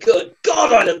fucking good.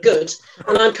 God, I look good.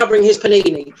 And I'm covering his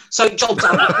panini. So job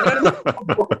done.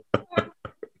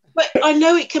 But I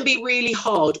know it can be really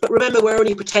hard, but remember, we're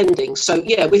only pretending. So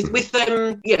yeah, with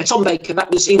Tom Baker,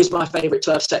 he was my favourite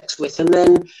to have sex with. And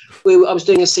then I was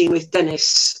doing a scene with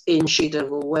Dennis in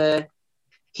She-Devil where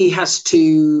we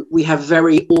have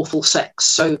very awful sex.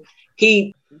 So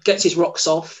he gets his rocks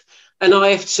off and I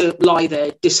have to lie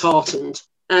there disheartened.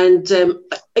 And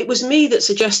it was me that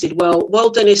suggested, while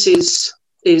Dennis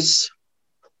is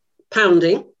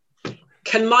pounding,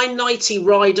 can my nightie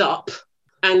ride up?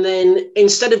 And then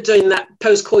instead of doing that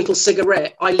post-coital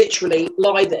cigarette, I literally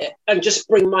lie there and just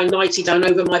bring my nightie down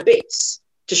over my bits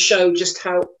to show just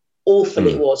how awful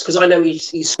it was, because I know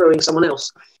he's screwing someone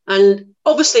else. And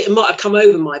obviously it might have come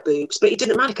over my boobs, but it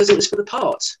didn't matter because it was for the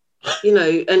part,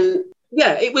 And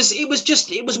yeah, it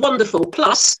was wonderful.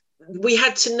 Plus, we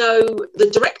had to know the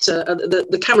director,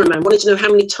 the cameraman wanted to know how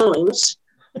many times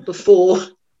before.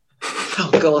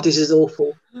 Oh God, this is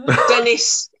awful.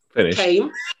 Dennis came,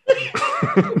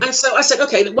 and so I said,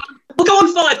 "Okay, we'll go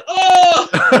on 5." Oh,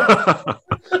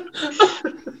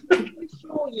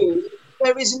 for you,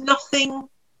 there is nothing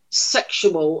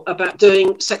sexual about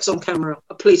doing sex on camera.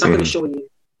 Please, I can assure you,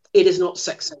 it is not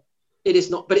sexy. It is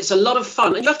not, but it's a lot of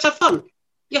fun, and you have to have fun.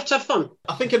 You have to have fun.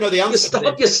 I think I know the answer.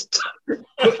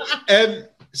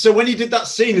 So when you did that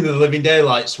scene in The Living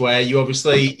Daylights, where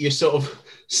you sort of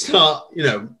start,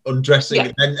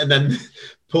 undressing and then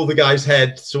pull the guy's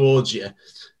head towards you,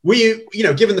 were you,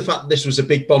 given the fact that this was a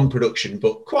big Bond production,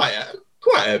 but quite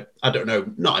a, I don't know,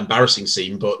 not embarrassing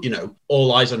scene, but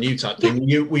all eyes on you type thing.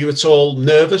 Were you at all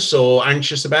nervous or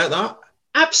anxious about that?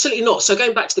 Absolutely not. So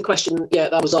going back to the question,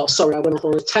 that was asked. Sorry, I went off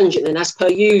on a tangent. Then, as per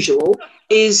usual,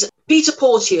 is Peter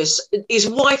Porteous. His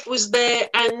wife was there,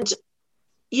 and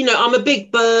I'm a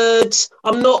big bird.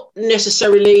 I'm not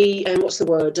necessarily,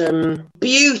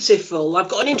 beautiful. I've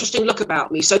got an interesting look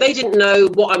about me. So they didn't know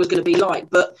what I was going to be like.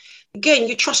 But again,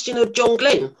 you trust John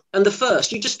Glenn and the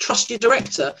first. You just trust your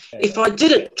director. If I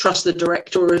didn't trust the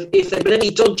director, or if there'd been any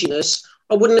dodginess,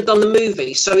 I wouldn't have done the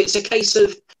movie. So it's a case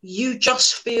of you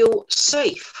just feel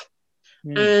safe.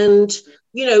 And,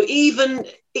 even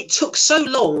it took so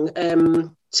long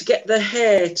to get the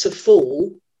hair to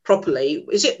fall properly.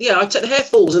 Is it? Yeah, I take the hair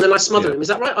falls and then I smother him. Is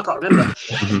that right? I can't remember.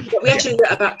 But we had to do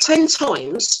that about 10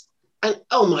 times. And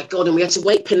oh my God, and we had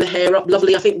to pin the hair up.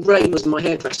 Lovely. I think Ray was my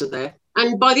hairdresser there.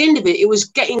 And by the end of it was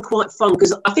getting quite fun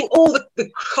because I think all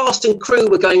the cast and crew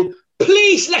were going,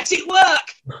 please let it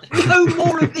work. No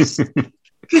more of this.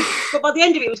 But by the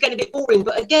end of it, it was getting a bit boring.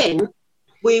 But again,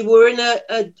 we were in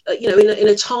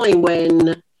a time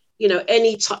when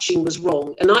any touching was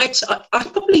wrong, and I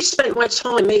probably spent my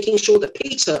time making sure that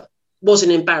Peter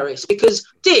wasn't embarrassed because,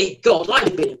 dear God, I'd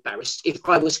have been embarrassed if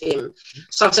I was him.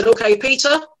 So I said, "Okay,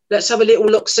 Peter, let's have a little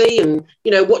look see, and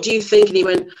what do you think?" And he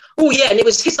went, "Oh yeah," and it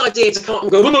was his idea to come up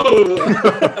and go.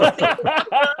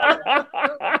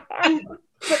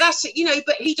 But that's it,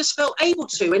 but he just felt able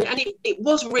to, and it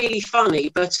was really funny,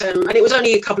 but and it was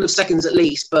only a couple of seconds at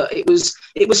least, but it was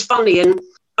funny, and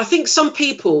I think some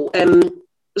people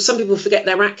forget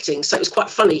their acting, so it was quite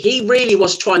funny. He really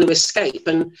was trying to escape,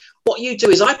 and what you do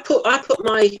is I put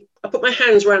my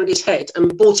hands around his head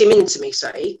and brought him into me,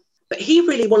 but he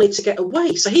really wanted to get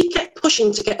away, so he kept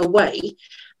pushing to get away,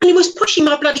 and he was pushing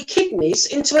my bloody kidneys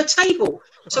into a table.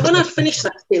 So when I finished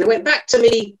that scene, I went back to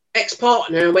me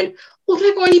ex-partner and went, "Well, have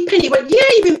I got any pin?" He went, "Yeah,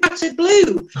 you've been battered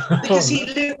blue," because he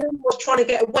was trying to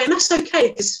get away, and that's okay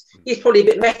because he's probably a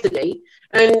bit methody,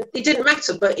 and it didn't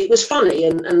matter, but it was funny,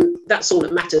 and that's all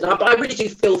that mattered. I really do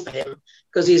feel for him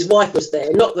because his wife was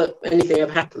there. Not that anything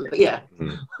ever happened, but yeah,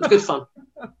 it was good fun.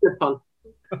 Good fun.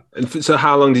 And so,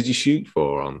 how long did you shoot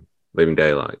for on Living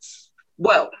Daylights?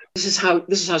 Well, this is how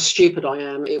stupid I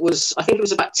am. I think it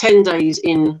was about 10 days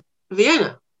in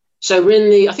Vienna. So we're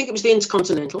in I think it was the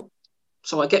Intercontinental.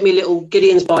 So I get my little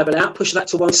Gideon's Bible out, push that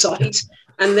to one side,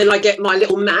 and then I get my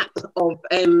little map of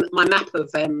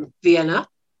Vienna.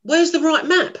 Where's the right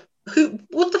map?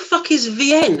 What the fuck is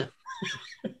Vienne?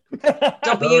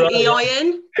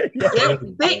 W-E-I-N? Yeah,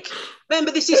 Vic.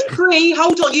 Remember, this is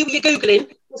hold on, you're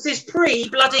Googling. This is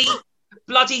bloody,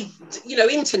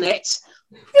 internet.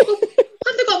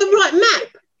 Have they got the right map?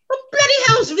 What bloody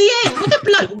hell's Vienne? What the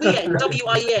bloody Vienne?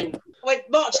 W-I-N. I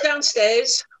marched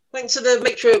downstairs, went to the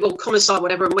matron or commissar,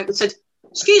 whatever, and went and said,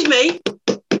 "Excuse me, can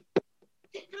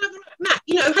I have the right map?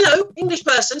 Hello, English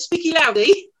person, speaky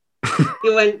loudy." He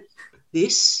went,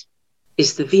 "This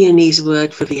is the Viennese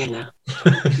word for Vienna."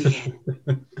 Vienne.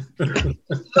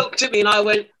 Looked at me and I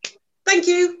went, "Thank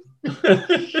you."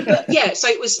 But yeah, so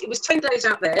it was 10 days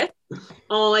out there.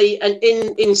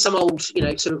 In some old,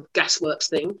 sort of gasworks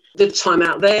thing, did time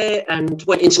out there and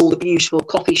went into all the beautiful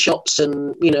coffee shops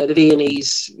and, the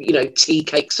Viennese, tea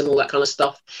cakes and all that kind of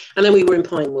stuff. And then we were in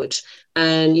Pinewood.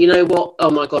 And you know what? Oh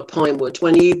my God, Pinewood.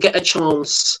 When you get a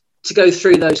chance to go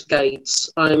through those gates,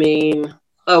 I mean,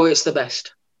 it's the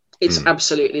best. It's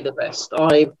absolutely the best.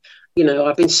 I've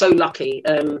been so lucky.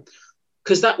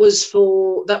 Because that was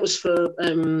for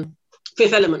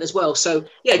Fifth Element as well. So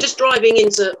yeah, just driving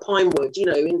into Pinewood,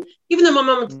 and even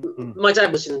though my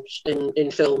dad was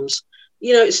in films,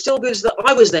 it still was that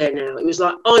I was there now. It was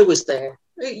like I was there.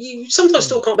 You sometimes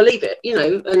still can't believe it,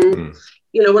 and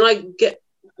when I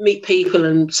meet people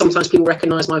and sometimes people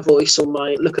recognise my voice or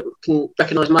can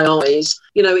recognise my eyes,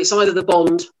 it's either the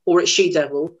Bond or it's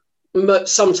She-Devil. But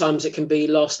sometimes it can be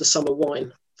Last the Summer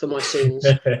Wine for my scenes.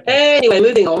 Anyway,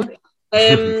 moving on.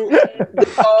 The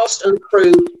cast and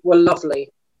crew were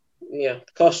lovely. Yeah,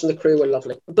 the cast and the crew were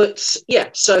lovely. But yeah,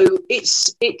 so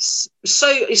it's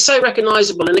so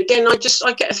recognisable. And again, I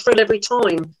get a thrill every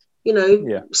time.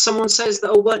 Someone says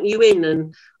that, weren't you in?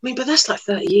 And I mean, but that's like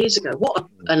 30 years ago. What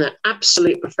an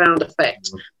absolute profound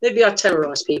effect. Maybe I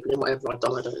terrorise people in whatever I've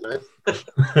done. I don't know.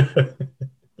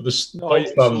 There's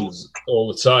fans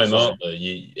all the time, aren't there?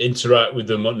 You interact with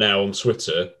them now on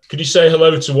Twitter. Could you say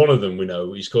hello to one of them we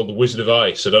know? He's called the Wizard of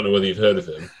Ice. I don't know whether you've heard of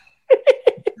him.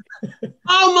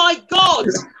 Oh my God!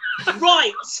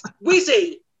 Right,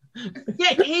 Wizzy.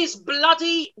 Get his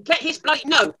bloody.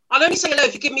 No, I'll only say hello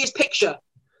if you give me his picture.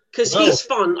 Because he's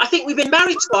fun. I think we've been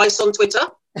married twice on Twitter.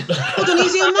 Hold on,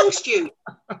 is he amongst you?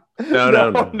 No.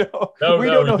 We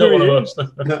don't know who he is.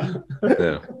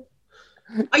 No.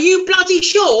 Are you bloody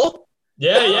sure?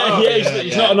 Yeah.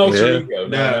 He's not an alter ego.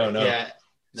 No. Yeah.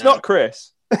 It's not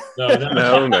Chris. No.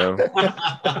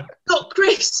 Not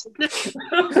Chris.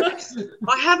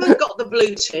 I haven't got the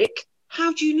blue tick.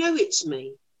 How do you know it's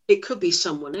me? It could be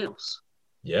someone else.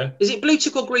 Yeah. Is it blue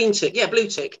tick or green tick? Yeah, blue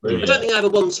tick. I don't think I have a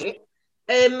one tick.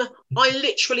 I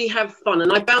literally have fun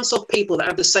and I bounce off people that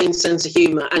have the same sense of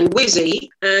humour. And Wizzy,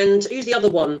 and who's the other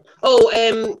one?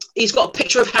 He's got a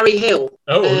picture of Harry Hill.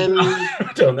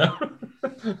 I don't know.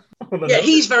 Yeah,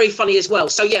 he's very funny as well.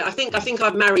 So yeah, I think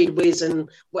I've married Wiz and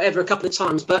whatever a couple of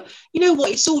times. But you know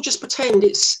what? It's all just pretend.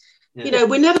 It's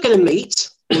we're never going to meet.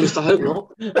 At least I hope not.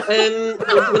 When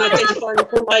identifying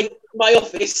from my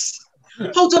office.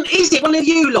 Hold on, is it one of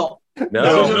you lot?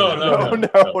 No.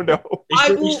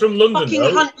 He's from London. Fucking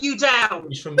hunt you down.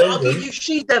 He's from London. I'll give you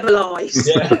she-devil eyes.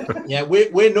 Yeah,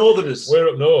 we're Northerners. We're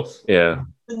up north. Yeah.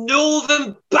 The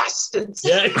Northern bastards.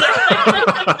 Yeah.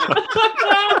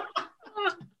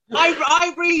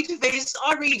 I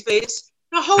read this.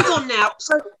 Now hold on now.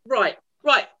 So right.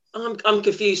 I'm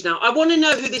confused now. I want to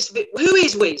know who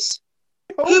is Wiz.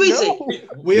 Who is he?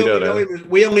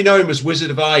 We only know him as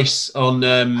Wizard of Ice on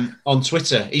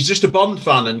Twitter. He's just a Bond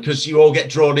fan, and because you all get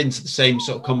drawn into the same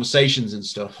sort of conversations and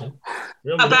stuff.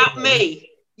 About me.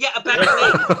 Yeah, about me.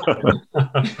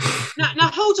 now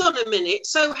hold on a minute.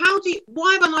 So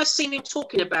why haven't I seen him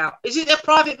talking about? Is it a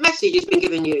private message he's been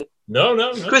giving you? No.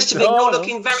 Christopher, you're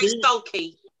looking very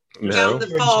sulky down the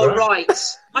far right.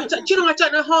 I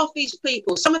don't know half these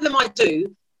people. Some of them I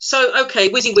do. So, okay,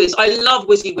 Wizzy Wiz. I love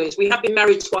Wizzy Wiz. We have been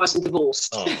married twice and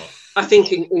divorced. I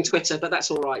think in Twitter, but that's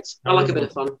all right. I like a bit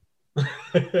of fun.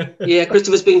 Yeah,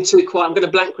 Christopher's being too quiet. I'm going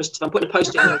to blank Christopher. I'm putting a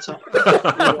post-it note up.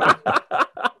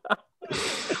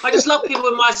 I just love people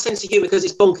with my sense of humour because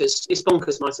it's bonkers. It's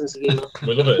bonkers, my sense of humour.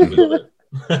 We love it.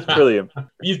 Brilliant.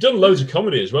 You've done loads of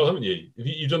comedy as well, haven't you?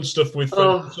 You've done stuff with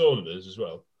Frank Saunders as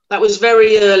well. That was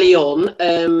very early on.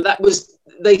 That was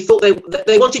they thought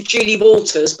they wanted Julie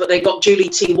Walters, but they got Julie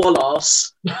T.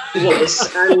 Wallace.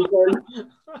 And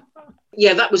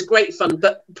yeah, that was great fun.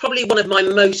 But probably one of my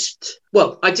most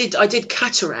I did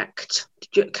Cataract.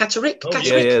 Cataract? Oh,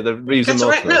 yeah, the reason.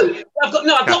 Cataract? No, I've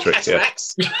got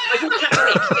cataracts. Yeah. I did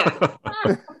Cataract.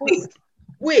 Yeah.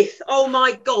 with oh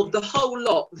my god, the whole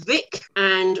lot. Vic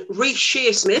and Reece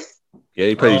Shearsmith. Yeah,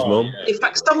 he played his mum. In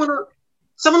fact, someone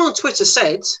on Twitter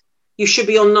said you should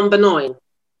be on number 9.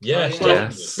 Yes.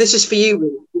 This is for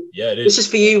you. Yeah, it is. This is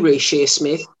for you, Reece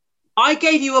Shearsmith. I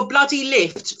gave you a bloody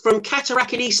lift from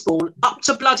Cataract in Eastbourne up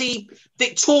to bloody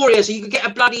Victoria so you could get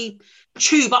a bloody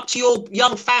tube up to your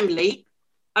young family.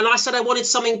 And I said I wanted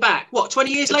something back. What,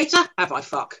 20 years later? Have I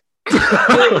fuck?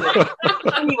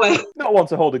 Anyway. Not one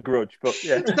to hold a grudge, but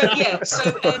yeah.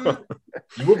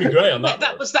 You would be great on that.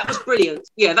 That was brilliant.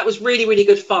 Yeah, that was really, really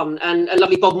good fun. And a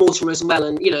lovely Bob Mortimer as well.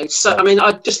 And, I mean,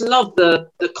 I just love the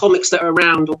comics that are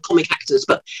around, or comic actors,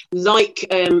 but like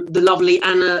the lovely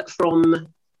Anna from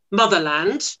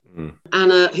Motherland,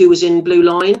 Anna, who was in Blue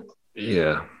Line.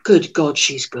 Yeah. Good God,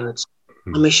 she's good.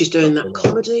 I mean, she's doing that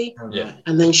comedy,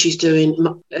 and then she's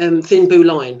doing Thin Blue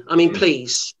Line. I mean,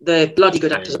 please, they're bloody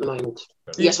good actors at the moment.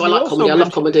 Yes, I like comedy. I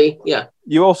love comedy. Yeah.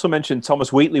 You also mentioned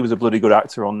Thomas Wheatley was a bloody good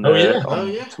actor on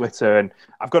Twitter, and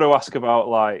I've got to ask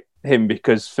about him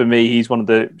because for me, he's one of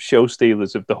the show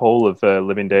stealers of the whole of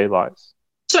Living Daylights.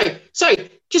 Sorry,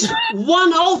 just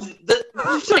one of the.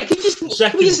 Sorry,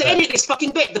 can we just edit this fucking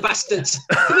bit, the bastards?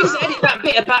 Can we just edit that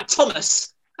bit about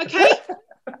Thomas? Okay.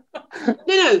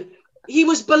 No. He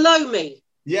was below me.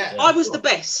 Yeah. I was the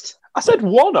best. I said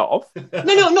one of.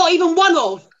 No, not even one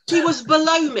of. He was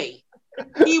below me.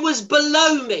 He was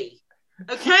below me.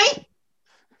 Okay?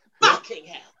 Fucking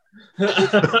hell.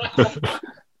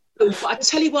 I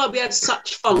tell you why we had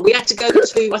such fun. We had to go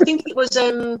to, I think it was,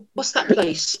 what's that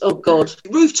place? Oh, God.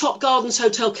 Rooftop Gardens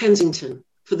Hotel Kensington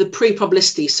for the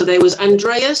pre-publicity. So there was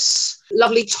Andreas,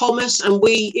 lovely Thomas, and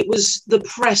the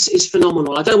press is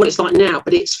phenomenal. I don't know what it's like now,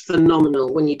 but it's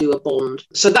phenomenal when you do a Bond.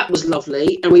 So that was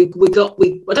lovely. And I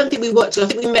don't think we worked, I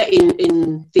think we met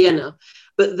in Vienna.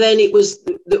 But then it was,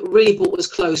 that really brought us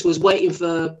close, was waiting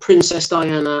for Princess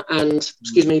Diana and,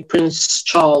 Prince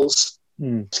Charles,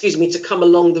 to come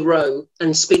along the row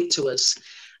and speak to us.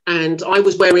 And I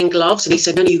was wearing gloves, and he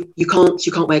said, no, you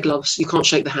can't wear gloves. You can't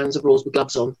shake the hands of royals with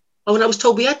gloves on. Oh, and I was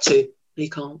told we had to. You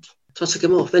can't. So I took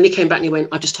him off. Then he came back and he went,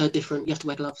 I just heard different. You have to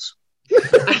wear gloves.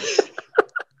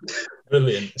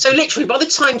 Brilliant. So literally, by the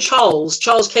time Charles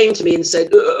came to me and said,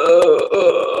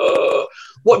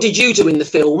 what did you do in the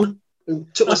film?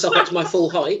 And took myself up to my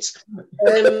full height.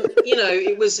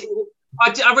 It was...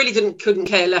 I really couldn't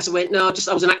care less. I went, no, I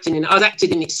was acting in it. I was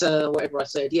acting in it, whatever I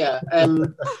said, yeah.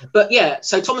 But yeah,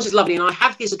 so Thomas is lovely, and I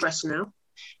have his address now,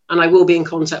 and I will be in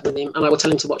contact with him, and I will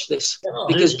tell him to watch this,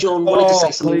 because John wanted to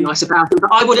say something nice about him,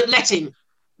 but I wouldn't let him.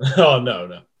 Oh,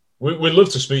 no. We'd love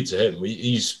to speak to him.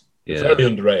 He's a very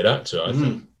underrated actor, I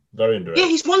think. Very underrated. Yeah,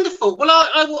 he's wonderful. Well,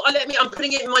 I'm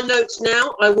putting it in my notes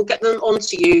now. I will get them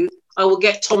onto you. I will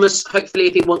get Thomas, hopefully,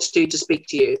 if he wants to speak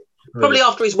to you. Probably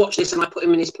after he's watched this and I put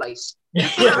him in his place. You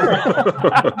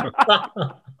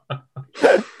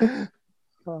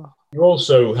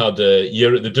also had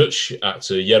the Dutch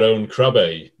actor Jeroen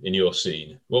Krabbe in your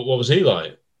scene. What was he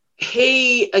like?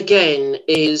 He, again,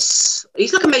 he's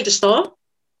like a major star.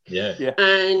 Yeah.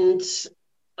 And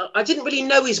I didn't really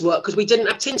know his work because we didn't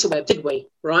have Tinterweb, did we?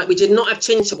 Right? We did not have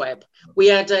Tinterweb. We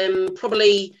had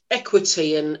probably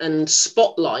Equity and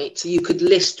Spotlight. So you could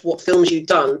list what films you'd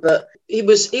done, but he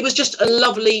was just a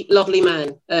lovely, lovely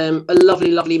man. A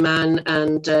lovely, lovely man.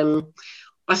 And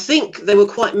I think they were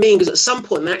quite mean because at some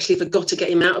point they actually forgot to get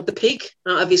him out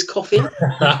of his coffin.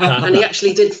 And he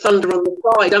actually did Thunder on the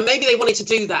Pride. And maybe they wanted to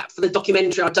do that for the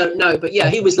documentary, I don't know. But yeah,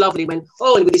 he was lovely when,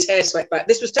 with his hair swept back.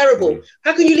 This was terrible.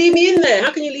 How can you leave me in there?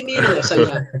 So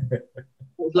yeah, it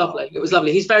was lovely. It was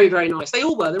lovely. He's very, very nice. They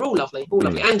all were. They're all lovely. All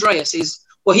lovely. Andreas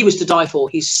he was to die for.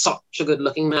 He's such a good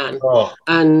looking man.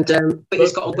 And but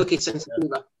he's got a wicked sense of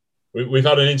humour. We've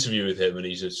had an interview with him, and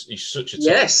he's such a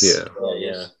yes,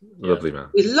 yeah, lovely man.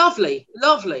 He's lovely,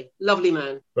 lovely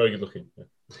man. Very good looking.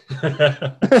 Yeah,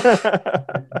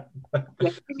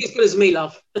 he's as good as me,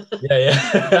 love.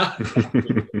 Yeah.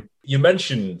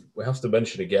 We have to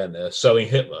mention again, Selling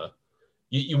Hitler.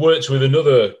 You worked with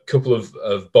another couple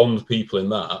of Bond people in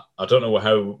that. I don't know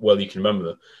how well you can remember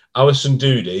them. Alison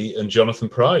Doody and Jonathan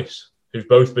Pryce, who've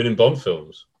both been in Bond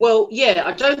films. Well, yeah,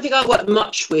 I don't think I worked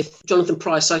much with Jonathan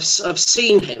Pryce. I've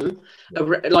seen him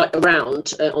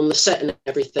around on the set and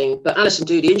everything. But Alison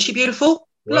Doody, isn't she beautiful?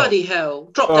 Well, bloody hell,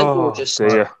 drop dead gorgeous.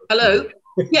 Dear. Hello.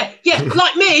 Yeah,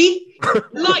 like me.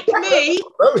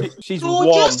 She's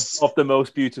gorgeous. one of the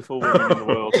most beautiful women in the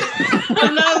world.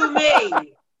 Below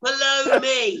me. Below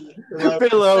me.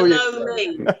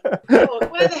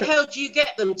 God, where the hell do you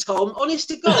get them, Tom? Honest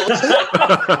to God.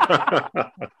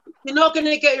 You're not going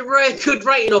to get a very good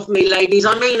rating off me, ladies.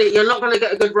 I mean it. You're not going to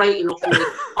get a good rating off me.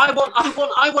 I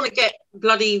want to get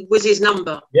bloody Wiz's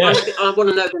number. Yeah. I want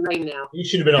to know the name now. You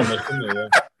should have been on this, shouldn't you?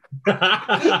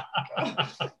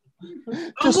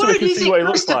 Just so we can see what he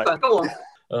looks like. Go on.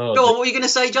 Oh, Go on. What were you going to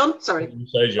say, John? Sorry.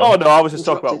 Oh no, I was just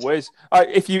talking about Wiz.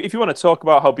 If you want to talk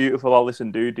about how beautiful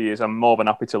Alison Doody is, I'm more than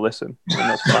happy to listen. And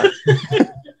that's fine.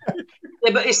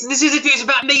 Yeah, but this is if it's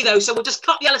about me though, so we'll just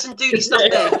cut the Alison Doody stuff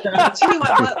there. Tell you who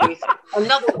I work with.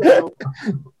 Another girl.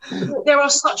 There are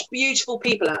such beautiful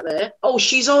people out there. Oh,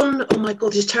 she's on. Oh my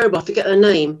God, this is terrible. I forget her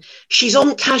name. She's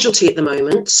on Casualty at the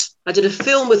moment. I did a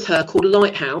film with her called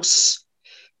Lighthouse.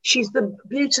 She's the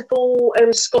beautiful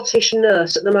Scottish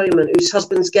nurse at the moment whose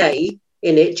husband's gay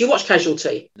in it. Do you watch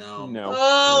Casualty? No.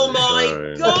 Oh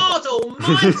my God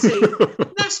Almighty!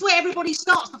 That's where everybody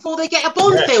starts before they get a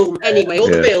Bond film, anyway,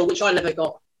 or the bill, which I never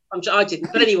got. I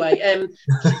didn't, but anyway,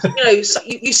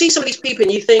 you see some of these people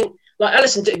and you think like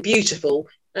Alison did beautiful,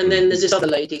 and then there's this other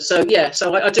lady. So yeah,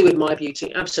 so I do admire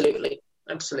beauty, absolutely,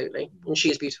 and she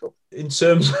is beautiful. In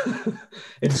terms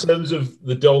of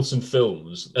the Dalton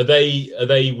films, are they?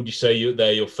 Would you say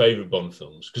they're your favourite Bond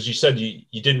films? Because you said you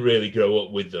didn't really grow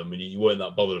up with them and you weren't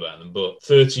that bothered about them. But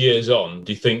 30 years on,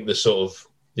 do you think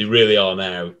they really are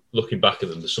now? Looking back at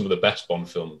them, they're some of the best Bond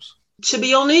films. To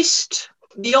be honest,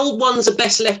 the old ones are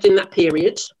best left in that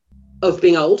period of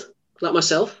being old, like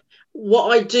myself.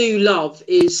 What I do love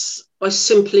is I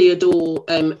simply adore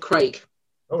Craig.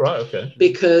 Oh right, okay.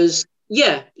 Because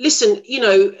yeah, listen, he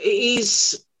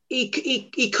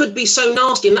could be so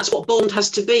nasty, and that's what Bond has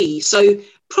to be. So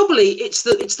probably it's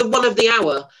the one of the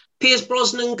hour. Pierce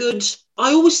Brosnan, good.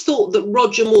 I always thought that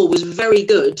Roger Moore was very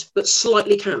good, but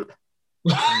slightly camp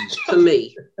for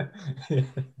me.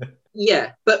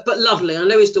 Yeah, but lovely. I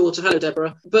know his daughter. Hello,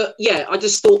 Deborah. But yeah, I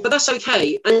just thought, but that's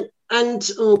okay. And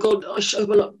oh God, I hope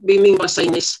I'm not being mean by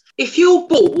saying this. If you're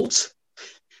bald,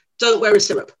 don't wear a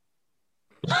syrup.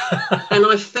 And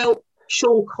I felt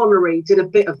Sean Connery did a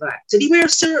bit of that. Did he wear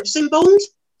syrups in Bond?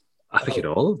 I think in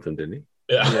all of them, didn't he?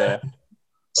 Yeah.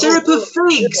 Syrup of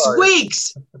figs,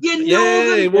 wigs.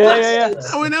 Yeah.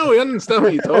 Oh, I know. I understand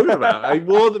what you're talking about. I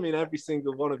wore them in every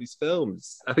single one of his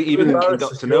films. I think even in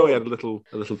Got to Know, he had a little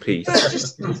piece.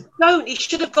 No, he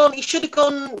should have gone.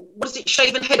 Was it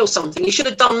shaven head or something? He should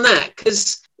have done that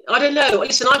because. I don't know.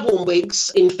 Listen, I've worn wigs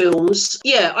in films.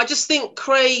 Yeah, I just think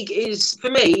Craig is,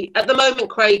 for me, at the moment,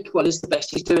 Craig, is the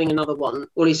best. He's doing another one.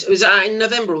 Or it was out in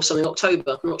November or something,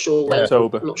 October. I'm not sure when.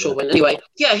 October. I'm not sure when. Anyway,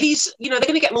 yeah, he's, they're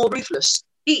going to get more ruthless.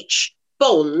 Each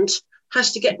Bond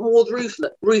has to get more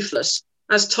ruthless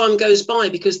as time goes by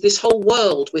because this whole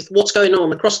world, with what's going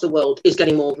on across the world, is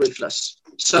getting more ruthless.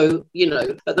 So,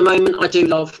 at the moment, I do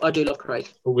love Craig.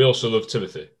 But we also love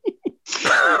Timothy.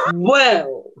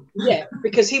 Well, yeah,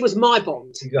 because he was my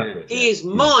Bond. Exactly. He is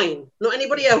mine, not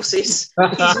anybody else's.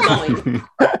 He's mine.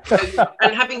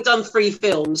 And having done 3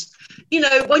 films,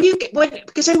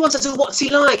 because everyone says, "Oh, what's he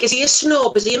like? Is he a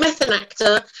snob? Is he a method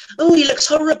actor? Oh, he looks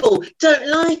horrible. Don't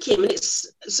like him."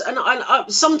 And I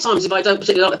sometimes, if I don't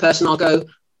particularly like the person, I'll go,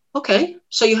 "Okay,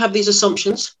 so you have these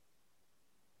assumptions.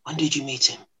 When did you meet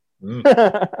him?"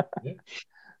 Yeah.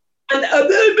 And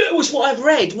it was what I've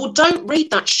read. Well, don't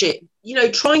read that shit.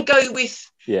 Try and go with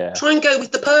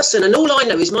the person. And all I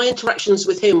know is my interactions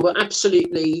with him were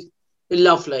absolutely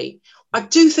lovely. I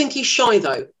do think he's shy,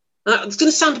 though. It's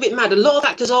going to sound a bit mad. A lot of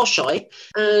actors are shy,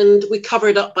 and we cover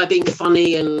it up by being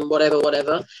funny and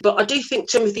whatever. But I do think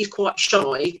Timothy's quite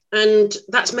shy, and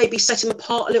that's maybe set him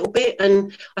apart a little bit.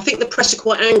 And I think the press are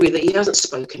quite angry that he hasn't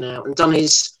spoken out and done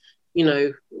his,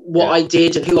 what I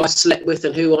did and who I slept with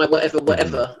and who I whatever.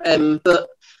 But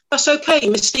that's okay.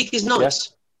 Mystique is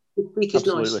nice. Yeah. Mystique is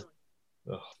nice.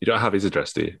 You don't have his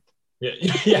address, do you?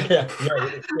 Yeah.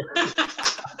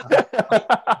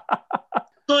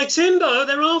 Hi, Timbo,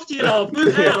 they're after you now.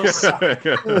 Blue house. Oh,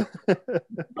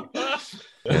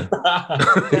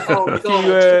 God.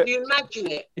 Could you imagine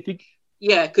it?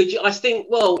 Yeah, could you? I think,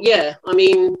 well, yeah. I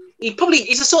mean, he's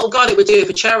the sort of guy that would do it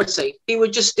for charity. He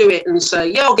would just do it and say,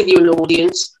 yeah, I'll give you an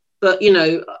audience. But,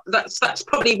 that's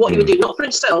probably what he would do, not for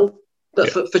himself,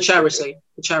 but for charity.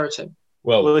 For charity.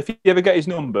 Well, if you ever get his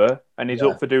number and he's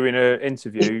up for doing an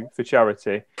interview for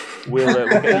charity, we'll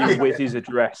get you with his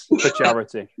address for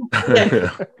charity. Yeah.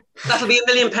 That'll be £1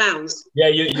 million. Yeah,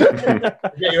 you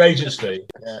get your agent's fee.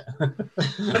 Yeah.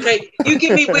 Okay, you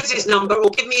give me Wiz's number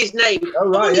or give me his name. Oh,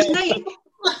 right. His name.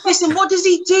 Listen, what does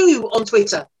he do on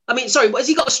Twitter? I mean, sorry, has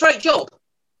he got a straight job?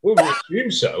 Well, we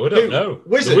assume so. I don't know.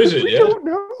 Wizard? The Wizard, We yeah. don't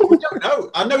know.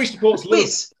 I know he supports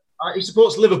Liverpool. He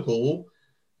supports Liverpool.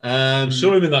 We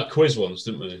saw him in that quiz once,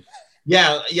 didn't we?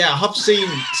 Yeah. I have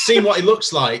seen what he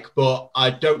looks like, but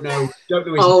I don't know. His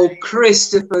name.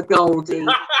 Christopher Goldie.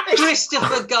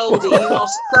 Christopher Goldie, you are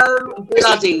so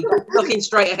bloody looking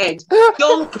straight ahead.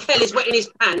 John Kelly's wetting his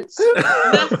pants.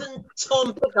 Matt and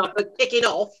Tom Pickup are kicking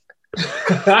off.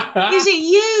 Is it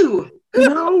you?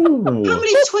 No. How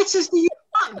many Twitters do you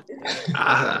run?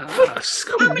 How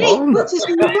many Twitters do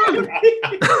you run?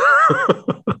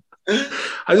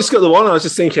 I just got the one. I was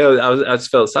just thinking, I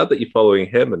just felt sad that you're following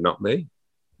him and not me.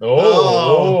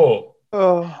 Oh.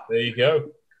 There you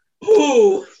go.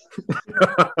 Ooh.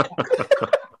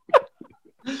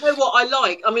 You know what I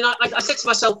like? I mean, I said to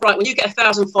myself, right, when you get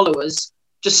 1,000 followers,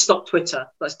 just stop Twitter.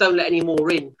 Let's don't let any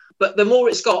more in. But the more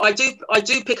it's got, I do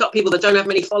pick up people that don't have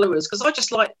many followers because I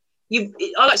just like I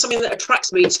like something that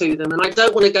attracts me to them, and I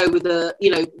don't want to go with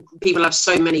people have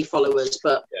so many followers.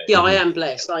 But I am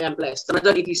blessed. And I don't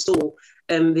know if you saw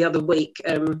the other week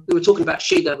we were talking about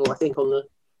Shoe Devil. I think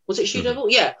was it Shoe Devil?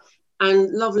 Yeah,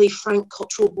 and lovely Frank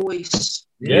Cottrell voice.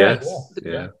 Yeah.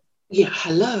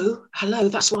 Hello.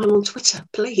 That's why I'm on Twitter,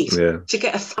 please, to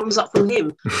get a thumbs up from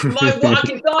him. I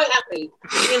can die happy.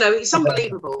 It's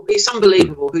unbelievable. It's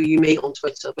unbelievable who you meet on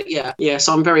Twitter. But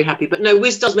so I'm very happy. But no,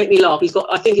 Wiz does make me laugh.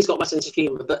 I think he's got my sense of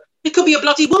humour. But it could be a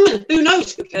bloody woman. Who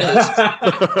knows? Who cares?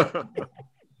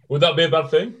 Would that be a bad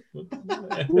thing?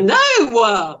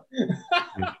 No.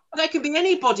 There could be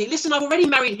anybody. Listen, I've already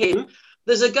married him.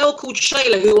 There's a girl called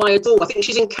Shayla who I adore. I think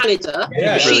she's in Canada.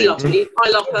 Yeah, she loves me. I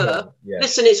love her. Yeah.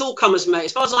 Listen, it's all comers, mate.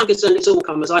 As far as I'm concerned, it's all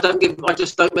comers. I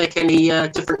just don't make any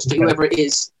difference to whoever it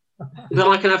is. If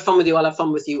I can have fun with you, I'll have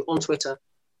fun with you on Twitter.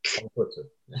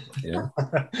 Yeah.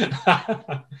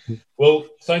 Well,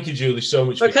 thank you, Julie, so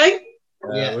much. Okay.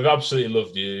 We've absolutely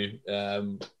loved you.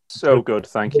 So good,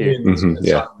 thank you.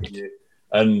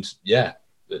 And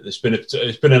it's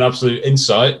been an absolute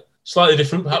insight. Slightly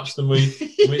different, perhaps, than we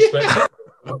expected.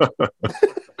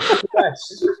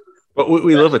 But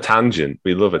we love a tangent.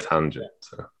 We love a tangent.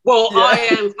 So. Well, I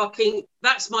am fucking.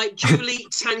 That's my Julie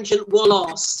Tangent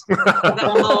Wallace. That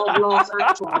marvelous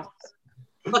actress.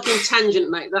 Fucking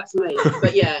tangent, mate. That's me.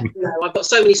 But I've got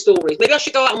so many stories. Maybe I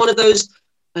should go out on one of those,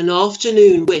 an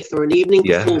afternoon with or an evening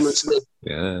performance with.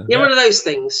 Yeah. One of those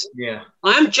things. Yeah.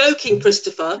 I am joking,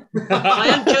 Christopher. I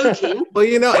am joking. Well,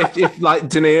 if like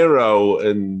De Niro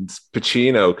and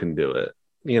Pacino can do it,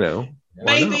 Maybe,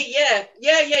 yeah.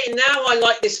 Now I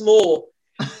like this more.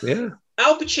 Yeah.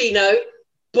 Al Pacino,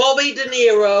 Bobby De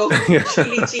Niro,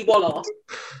 Julie T. Wallace.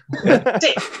 That's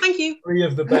it. Thank you. 3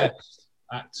 of the best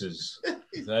actors of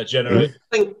their generation.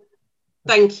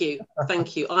 Thank you.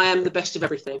 I am the best of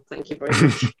everything. Thank you very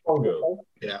much.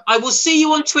 Yeah. I will see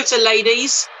you on Twitter,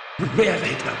 ladies. Really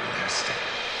the best.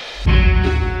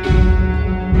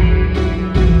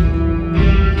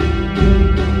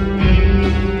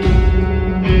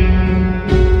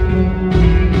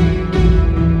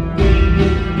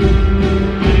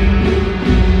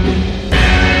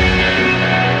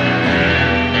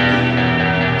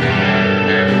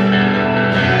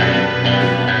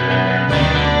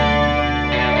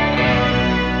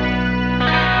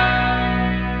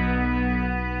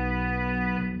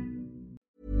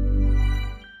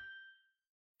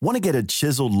 Want to get a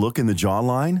chiseled look in the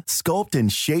jawline? Sculpt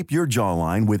and shape your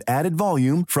jawline with added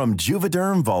volume from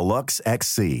Juvederm Volux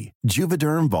XC.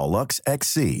 Juvederm Volux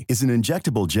XC is an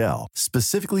injectable gel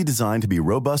specifically designed to be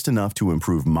robust enough to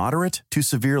improve moderate to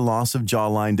severe loss of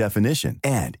jawline definition.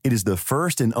 And it is the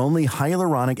first and only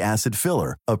hyaluronic acid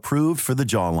filler approved for the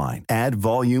jawline. Add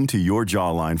volume to your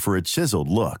jawline for a chiseled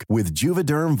look with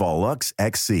Juvederm Volux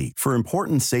XC. For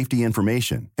important safety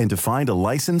information and to find a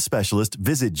licensed specialist,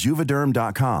 visit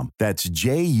juvederm.com. That's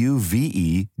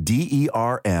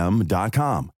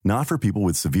JUVEDERM.com. Not for people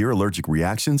with severe allergic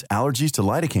reactions, allergies to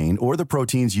lidocaine, or the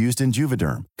proteins used in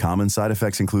Juvederm. Common side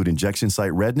effects include injection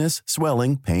site redness,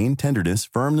 swelling, pain, tenderness,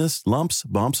 firmness, lumps,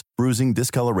 bumps, bruising,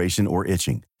 discoloration, or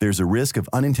itching. There's a risk of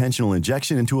unintentional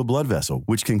injection into a blood vessel,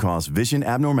 which can cause vision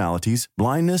abnormalities,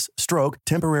 blindness, stroke,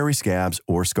 temporary scabs,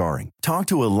 or scarring. Talk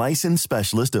to a licensed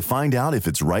specialist to find out if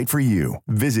it's right for you.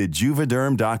 Visit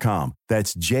Juvederm.com.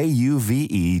 That's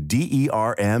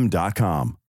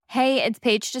JUVEDERM.com. Hey, it's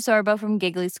Paige DeSorbo from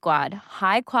Giggly Squad.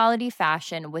 High quality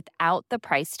fashion without the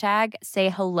price tag. Say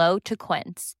hello to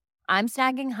Quince. I'm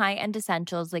snagging high-end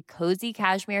essentials like cozy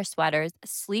cashmere sweaters,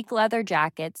 sleek leather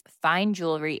jackets, fine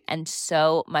jewelry, and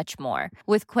so much more.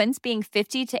 With Quince being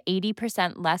 50 to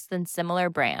 80% less than similar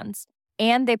brands.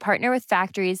 And they partner with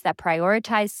factories that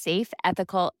prioritize safe,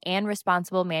 ethical, and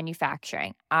responsible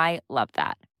manufacturing. I love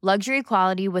that. Luxury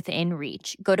quality within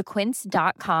reach. Go to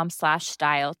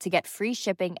quince.com/style to get free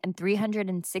shipping and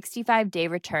 365-day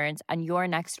returns on your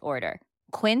next order.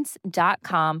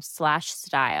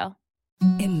 Quince.com/style.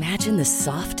 Imagine the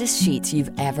softest sheets you've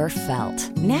ever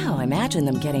felt. Now imagine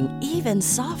them getting even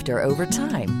softer over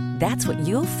time. That's what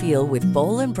you'll feel with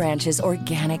Boll & Branch's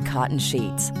organic cotton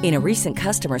sheets. In a recent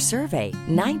customer survey,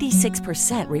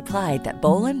 96% replied that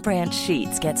Boll & Branch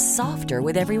sheets get softer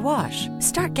with every wash.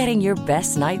 Start getting your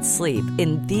best night's sleep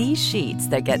in these sheets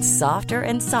that get softer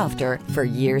and softer for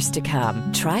years to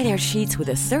come. Try their sheets with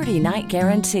a 30-night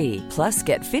guarantee. Plus,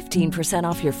 get 15%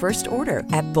 off your first order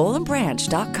at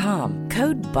bollandbranch.com.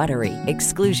 Code BUTTERY.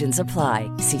 Exclusions apply.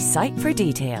 See site for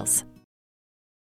details.